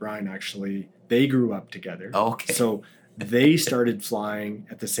 Joe McBride, actually, they grew up together. Oh, okay. So they started flying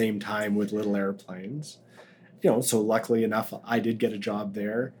at the same time with little airplanes. So luckily enough, I did get a job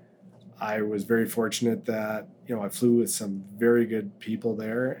there. I was very fortunate that, I flew with some very good people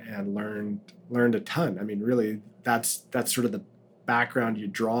there and learned a ton. I mean, really, that's sort of the background you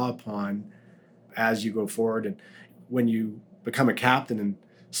draw upon as you go forward. And when you become a captain and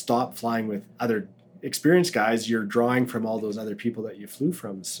stop flying with other experienced guys, you're drawing from all those other people that you flew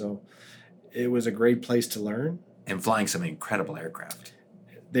from. So it was a great place to learn. And flying some incredible aircraft.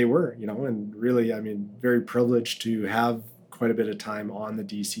 They were, and really, very privileged to have quite a bit of time on the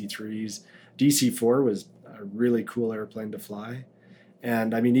DC-3s. DC-4 was a really cool airplane to fly.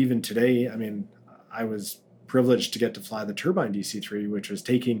 And even today, I was privileged to get to fly the turbine DC-3, which was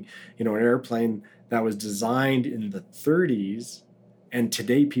taking, an airplane that was designed in the 30s. And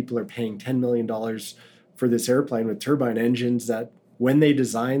today people are paying $10 million for this airplane with turbine engines that when they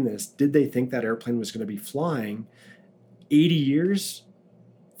designed this, did they think that airplane was going to be flying 80 years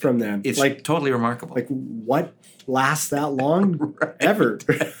from then? It's totally remarkable. What lasts that long? Right. Ever?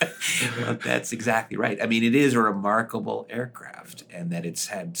 Well, that's exactly right. It is a remarkable aircraft, and that it's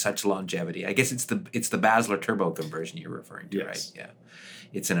had such longevity. I guess it's the Basler turbo conversion you're referring to, yes. Right? Yeah.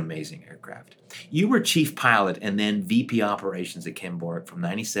 It's an amazing aircraft. You were chief pilot and then VP operations at Ken Bork from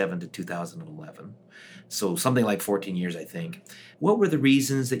 97 to 2011. So something like 14 years, I think. What were the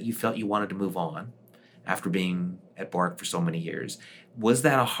reasons that you felt you wanted to move on after being at Bork for so many years? Was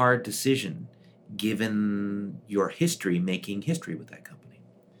that a hard decision given your history making history with that company?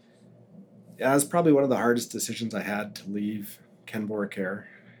 Yeah, it was probably one of the hardest decisions I had to leave Ken Bork Air.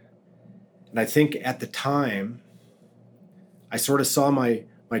 And I think at the time, I sort of saw my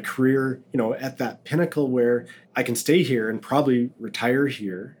career, at that pinnacle where I can stay here and probably retire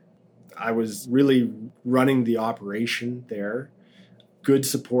here. I was really running the operation there. Good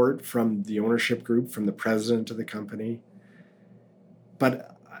support from the ownership group, from the president of the company.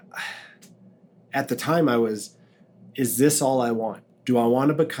 But at the time is this all I want? Do I want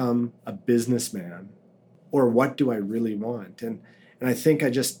to become a businessman? Or what do I really want? And I think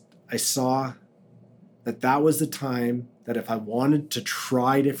I saw that was the time that if I wanted to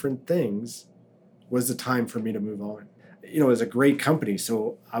try different things, was the time for me to move on. It was a great company,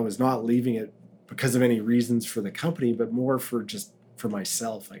 so I was not leaving it because of any reasons for the company, but more for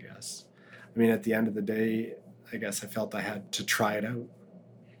myself, I guess. At the end of the day, I guess I felt I had to try it out.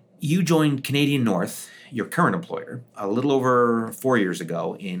 You joined Canadian North, your current employer, a little over 4 years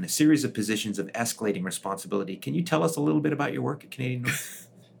ago in a series of positions of escalating responsibility. Can you tell us a little bit about your work at Canadian North?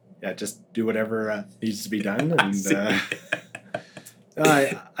 Yeah, just do whatever needs to be done.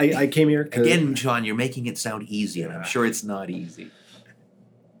 And I came here again, Sean, you're making it sound easy, and I'm sure it's not easy.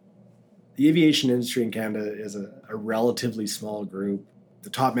 The aviation industry in Canada is a relatively small group. The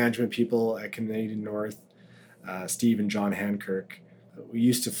top management people at Canadian North, Steve and John Hankirk, we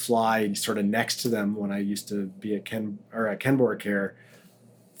used to fly sort of next to them when I used to be at Ken Bork Air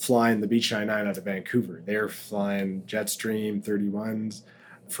flying the Beech 99 out of Vancouver. They were flying Jetstream 31s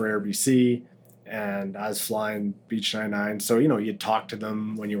for Air BC, and I was flying Beech 99. So, you'd talk to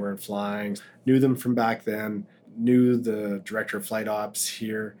them when you weren't flying, knew them from back then, knew the director of flight ops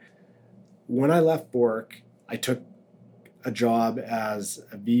here. When I left Bork, I took a job as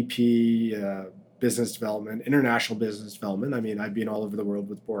a VP business development, international business development. I mean, I've been all over the world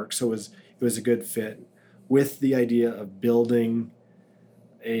with Bork, so it was a good fit with the idea of building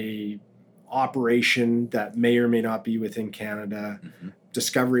a operation that may or may not be within Canada. Mm-hmm.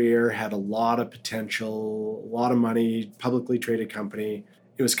 Discovery Air had a lot of potential, a lot of money, publicly traded company.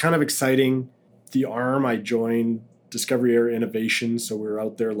 It was kind of exciting. The arm I joined, Discovery Air Innovation, so we were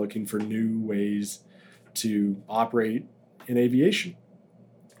out there looking for new ways to operate in aviation.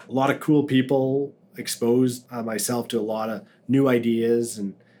 A lot of cool people, exposed myself to a lot of new ideas,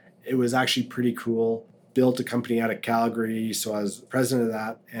 and it was actually pretty cool. Built a company out of Calgary, so I was president of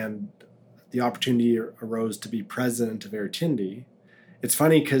that, and the opportunity arose to be president of Air Tindy. It's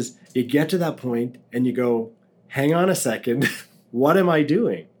funny because you get to that point and you go, hang on a second, what am I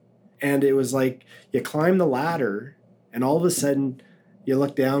doing? And it was like you climb the ladder and all of a sudden you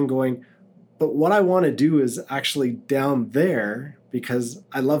look down going, but what I want to do is actually down there because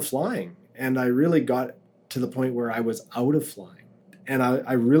I love flying. And I really got to the point where I was out of flying. And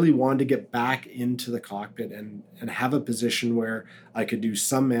I really wanted to get back into the cockpit and have a position where I could do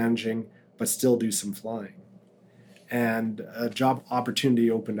some managing, but still do some flying. And a job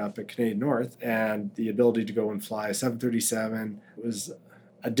opportunity opened up at Canadian North, and the ability to go and fly a 737 was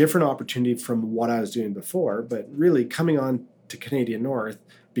a different opportunity from what I was doing before. But really coming on to Canadian North,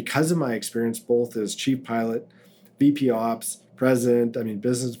 because of my experience both as chief pilot, VP ops, president,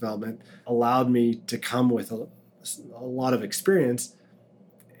 business development, allowed me to come with a lot of experience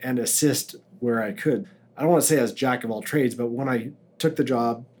and assist where I could. I don't want to say I was jack of all trades, but when I took the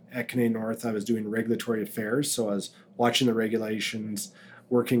job at Canadian North, I was doing regulatory affairs. So I was watching the regulations,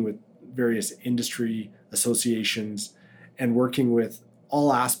 working with various industry associations, and working with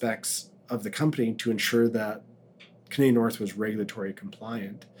all aspects of the company to ensure that Canadian North was regulatory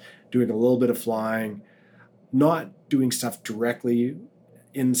compliant, doing a little bit of flying, not doing stuff directly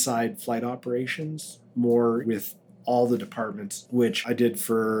inside flight operations, more with all the departments, which I did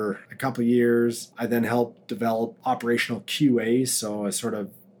for a couple of years. I then helped develop operational QA, so I sort of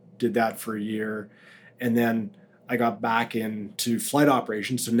did that for a year. And then I got back into flight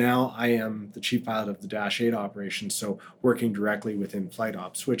operations. So now I am the chief pilot of the Dash 8 operations, so working directly within flight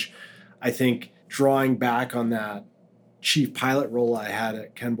ops, which I think drawing back on that chief pilot role I had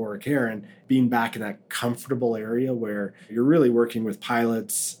at Ken Bork Air and being back in that comfortable area where you're really working with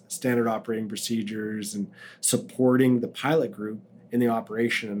pilots, standard operating procedures, and supporting the pilot group in the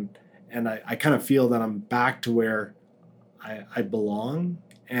operation. And I kind of feel that I'm back to where I belong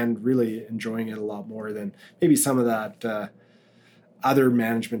and really enjoying it a lot more than maybe some of that other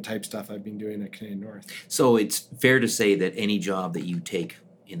management type stuff I've been doing at Canadian North. So it's fair to say that any job that you take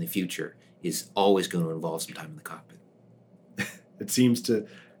in the future is always going to involve some time in the cockpit. It seems to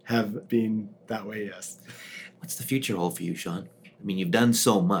have been that way, yes. What's the future hold for you, Sean? You've done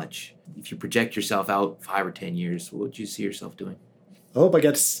so much. If you project yourself out 5 or 10 years, what would you see yourself doing? I hope I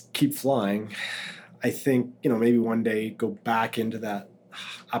get to keep flying. I think, maybe one day go back into that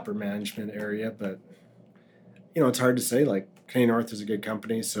upper management area, but, it's hard to say. Like, Canadian North is a good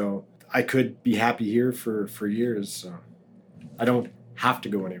company, so I could be happy here for years. So I don't have to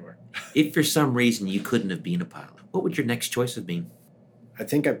go anywhere. If for some reason you couldn't have been a pilot, what would your next choice have been? I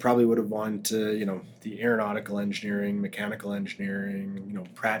think I probably would have wanted to, the aeronautical engineering, mechanical engineering,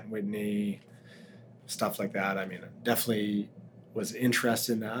 Pratt & Whitney, stuff like that. I definitely was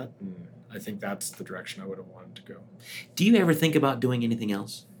interested in that, and I think that's the direction I would have wanted to go. Do you ever think about doing anything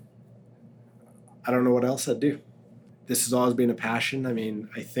else? I don't know what else I'd do. This has always been a passion.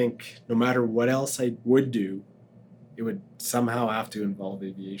 I think no matter what else I would do, it would somehow have to involve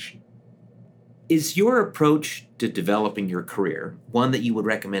aviation. Is your approach to developing your career one that you would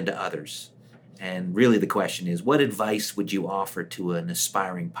recommend to others? And really the question is, what advice would you offer to an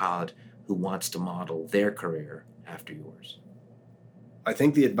aspiring pilot who wants to model their career after yours? I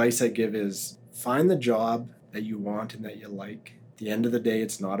think the advice I give is find the job that you want and that you like. At the end of the day,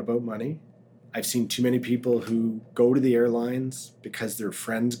 it's not about money. I've seen too many people who go to the airlines because their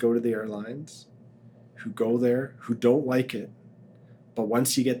friends go to the airlines, who go there, who don't like it. But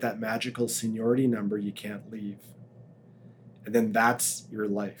once you get that magical seniority number, you can't leave. And then that's your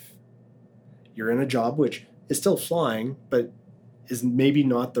life. You're in a job which is still flying, but is maybe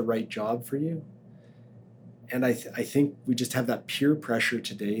not the right job for you. And I think we just have that peer pressure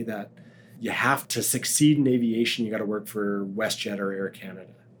today that you have to succeed in aviation. You got to work for WestJet or Air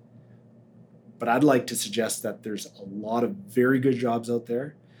Canada. But I'd like to suggest that there's a lot of very good jobs out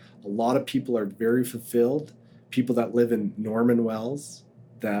there. A lot of people are very fulfilled. People that live in Norman Wells,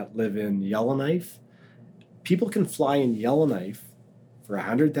 that live in Yellowknife. People can fly in Yellowknife for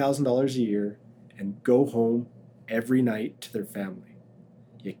 $100,000 a year and go home every night to their family.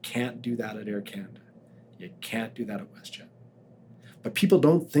 You can't do that at Air Canada. You can't do that at WestJet. But people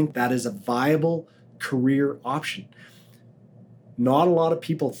don't think that is a viable career option. Not a lot of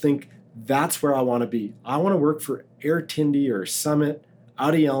people think that's where I want to be. I want to work for Air Tindy or Summit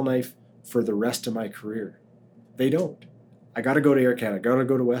out of Yellowknife for the rest of my career. They don't. I got to go to Air Canada. I got to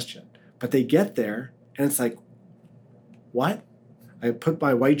go to WestJet. But they get there and it's like, what? I put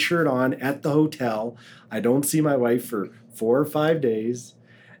my white shirt on at the hotel. I don't see my wife for 4 or 5 days.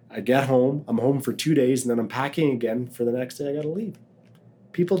 I get home. I'm home for 2 days and then I'm packing again for the next day I got to leave.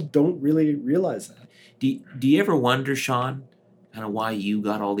 People don't really realize that. Do you ever wonder, Sean, kind of why you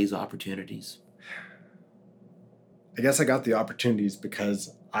got all these opportunities? I guess I got the opportunities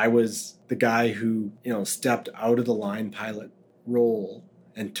because I was the guy who, stepped out of the line pilot role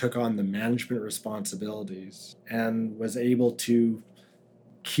and took on the management responsibilities and was able to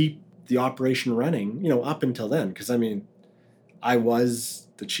keep the operation running, up until then. Because, I was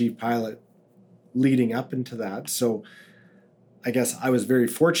the chief pilot leading up into that. So I guess I was very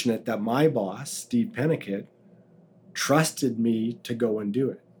fortunate that my boss, Steve Pennickett, trusted me to go and do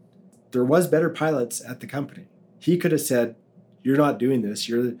it. There was better pilots at the company. He could have said, "You're not doing this.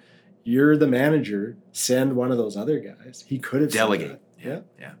 You're the manager. Send one of those other guys." He could have delegate. Said that.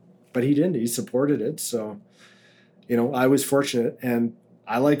 Yeah. But he didn't. He supported it. So, I was fortunate and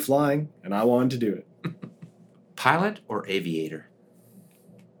I like flying and I wanted to do it. Pilot or aviator?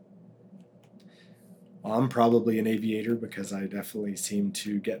 I'm probably an aviator because I definitely seem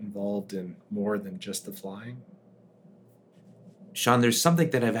to get involved in more than just the flying. Sean, there's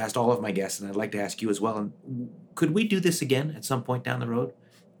something that I've asked all of my guests, and I'd like to ask you as well. And could we do this again at some point down the road?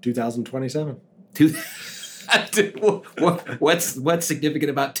 2027. What's significant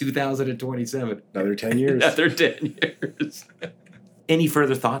about 2027? Another 10 years. Another 10 years. Any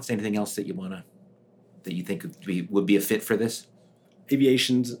further thoughts? Anything else that you think would be a fit for this?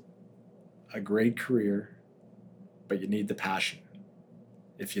 Aviation's a great career, but you need the passion.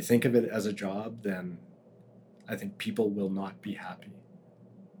 If you think of it as a job, then I think people will not be happy.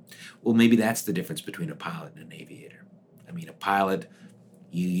 Well, maybe that's the difference between a pilot and an aviator. A pilot,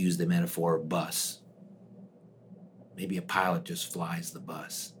 you use the metaphor bus. Maybe a pilot just flies the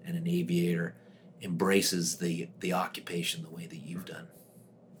bus, and an aviator embraces the occupation the way that you've done.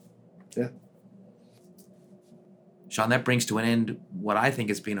 Yeah. Sean, that brings to an end what I think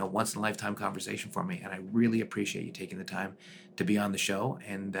has been a once-in-a-lifetime conversation for me, and I really appreciate you taking the time to be on the show,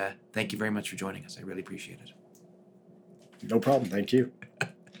 and thank you very much for joining us. I really appreciate it. No problem. Thank you.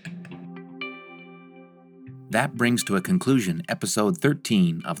 That brings to a conclusion episode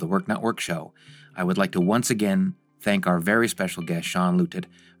 13 of the Work Not Work Show. I would like to once again thank our very special guest, Sean Loutitt,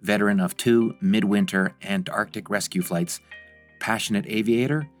 veteran of 2 midwinter Antarctic rescue flights, passionate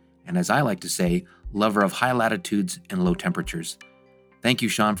aviator, and as I like to say, lover of high latitudes and low temperatures. Thank you,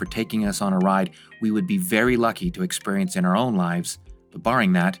 Sean, for taking us on a ride we would be very lucky to experience in our own lives, but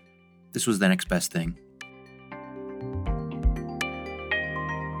barring that, this was the next best thing.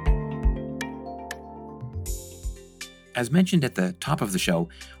 As mentioned at the top of the show,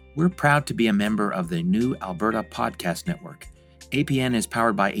 we're proud to be a member of the new Alberta Podcast Network. APN is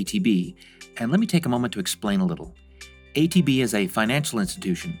powered by ATB, and let me take a moment to explain a little. ATB is a financial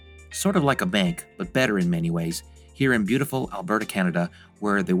institution, sort of like a bank, but better in many ways, here in beautiful Alberta, Canada,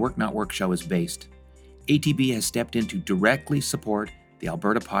 where the Work Not Work Show is based. ATB has stepped in to directly support the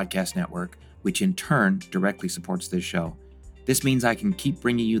Alberta Podcast Network, which in turn directly supports this show. This means I can keep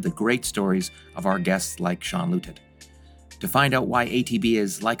bringing you the great stories of our guests like Sean Loutitt. To find out why ATB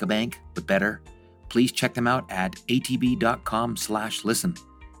is like a bank, but better, please check them out at atb.com/listen.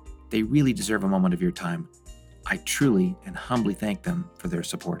 They really deserve a moment of your time. I truly and humbly thank them for their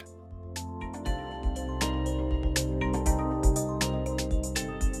support.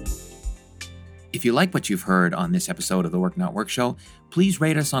 If you like what you've heard on this episode of the Work Not Work Show, please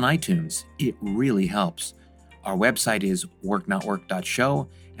rate us on iTunes. It really helps. Our website is worknotwork.show,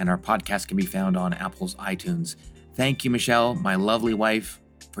 and our podcast can be found on Apple's iTunes. Thank you, Michelle, my lovely wife,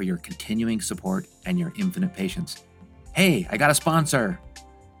 for your continuing support and your infinite patience. Hey, I got a sponsor!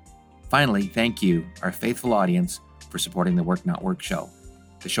 Finally, thank you, our faithful audience, for supporting the Work Not Work Show,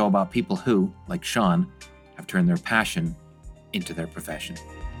 the show about people who, like Sean, have turned their passion into their profession.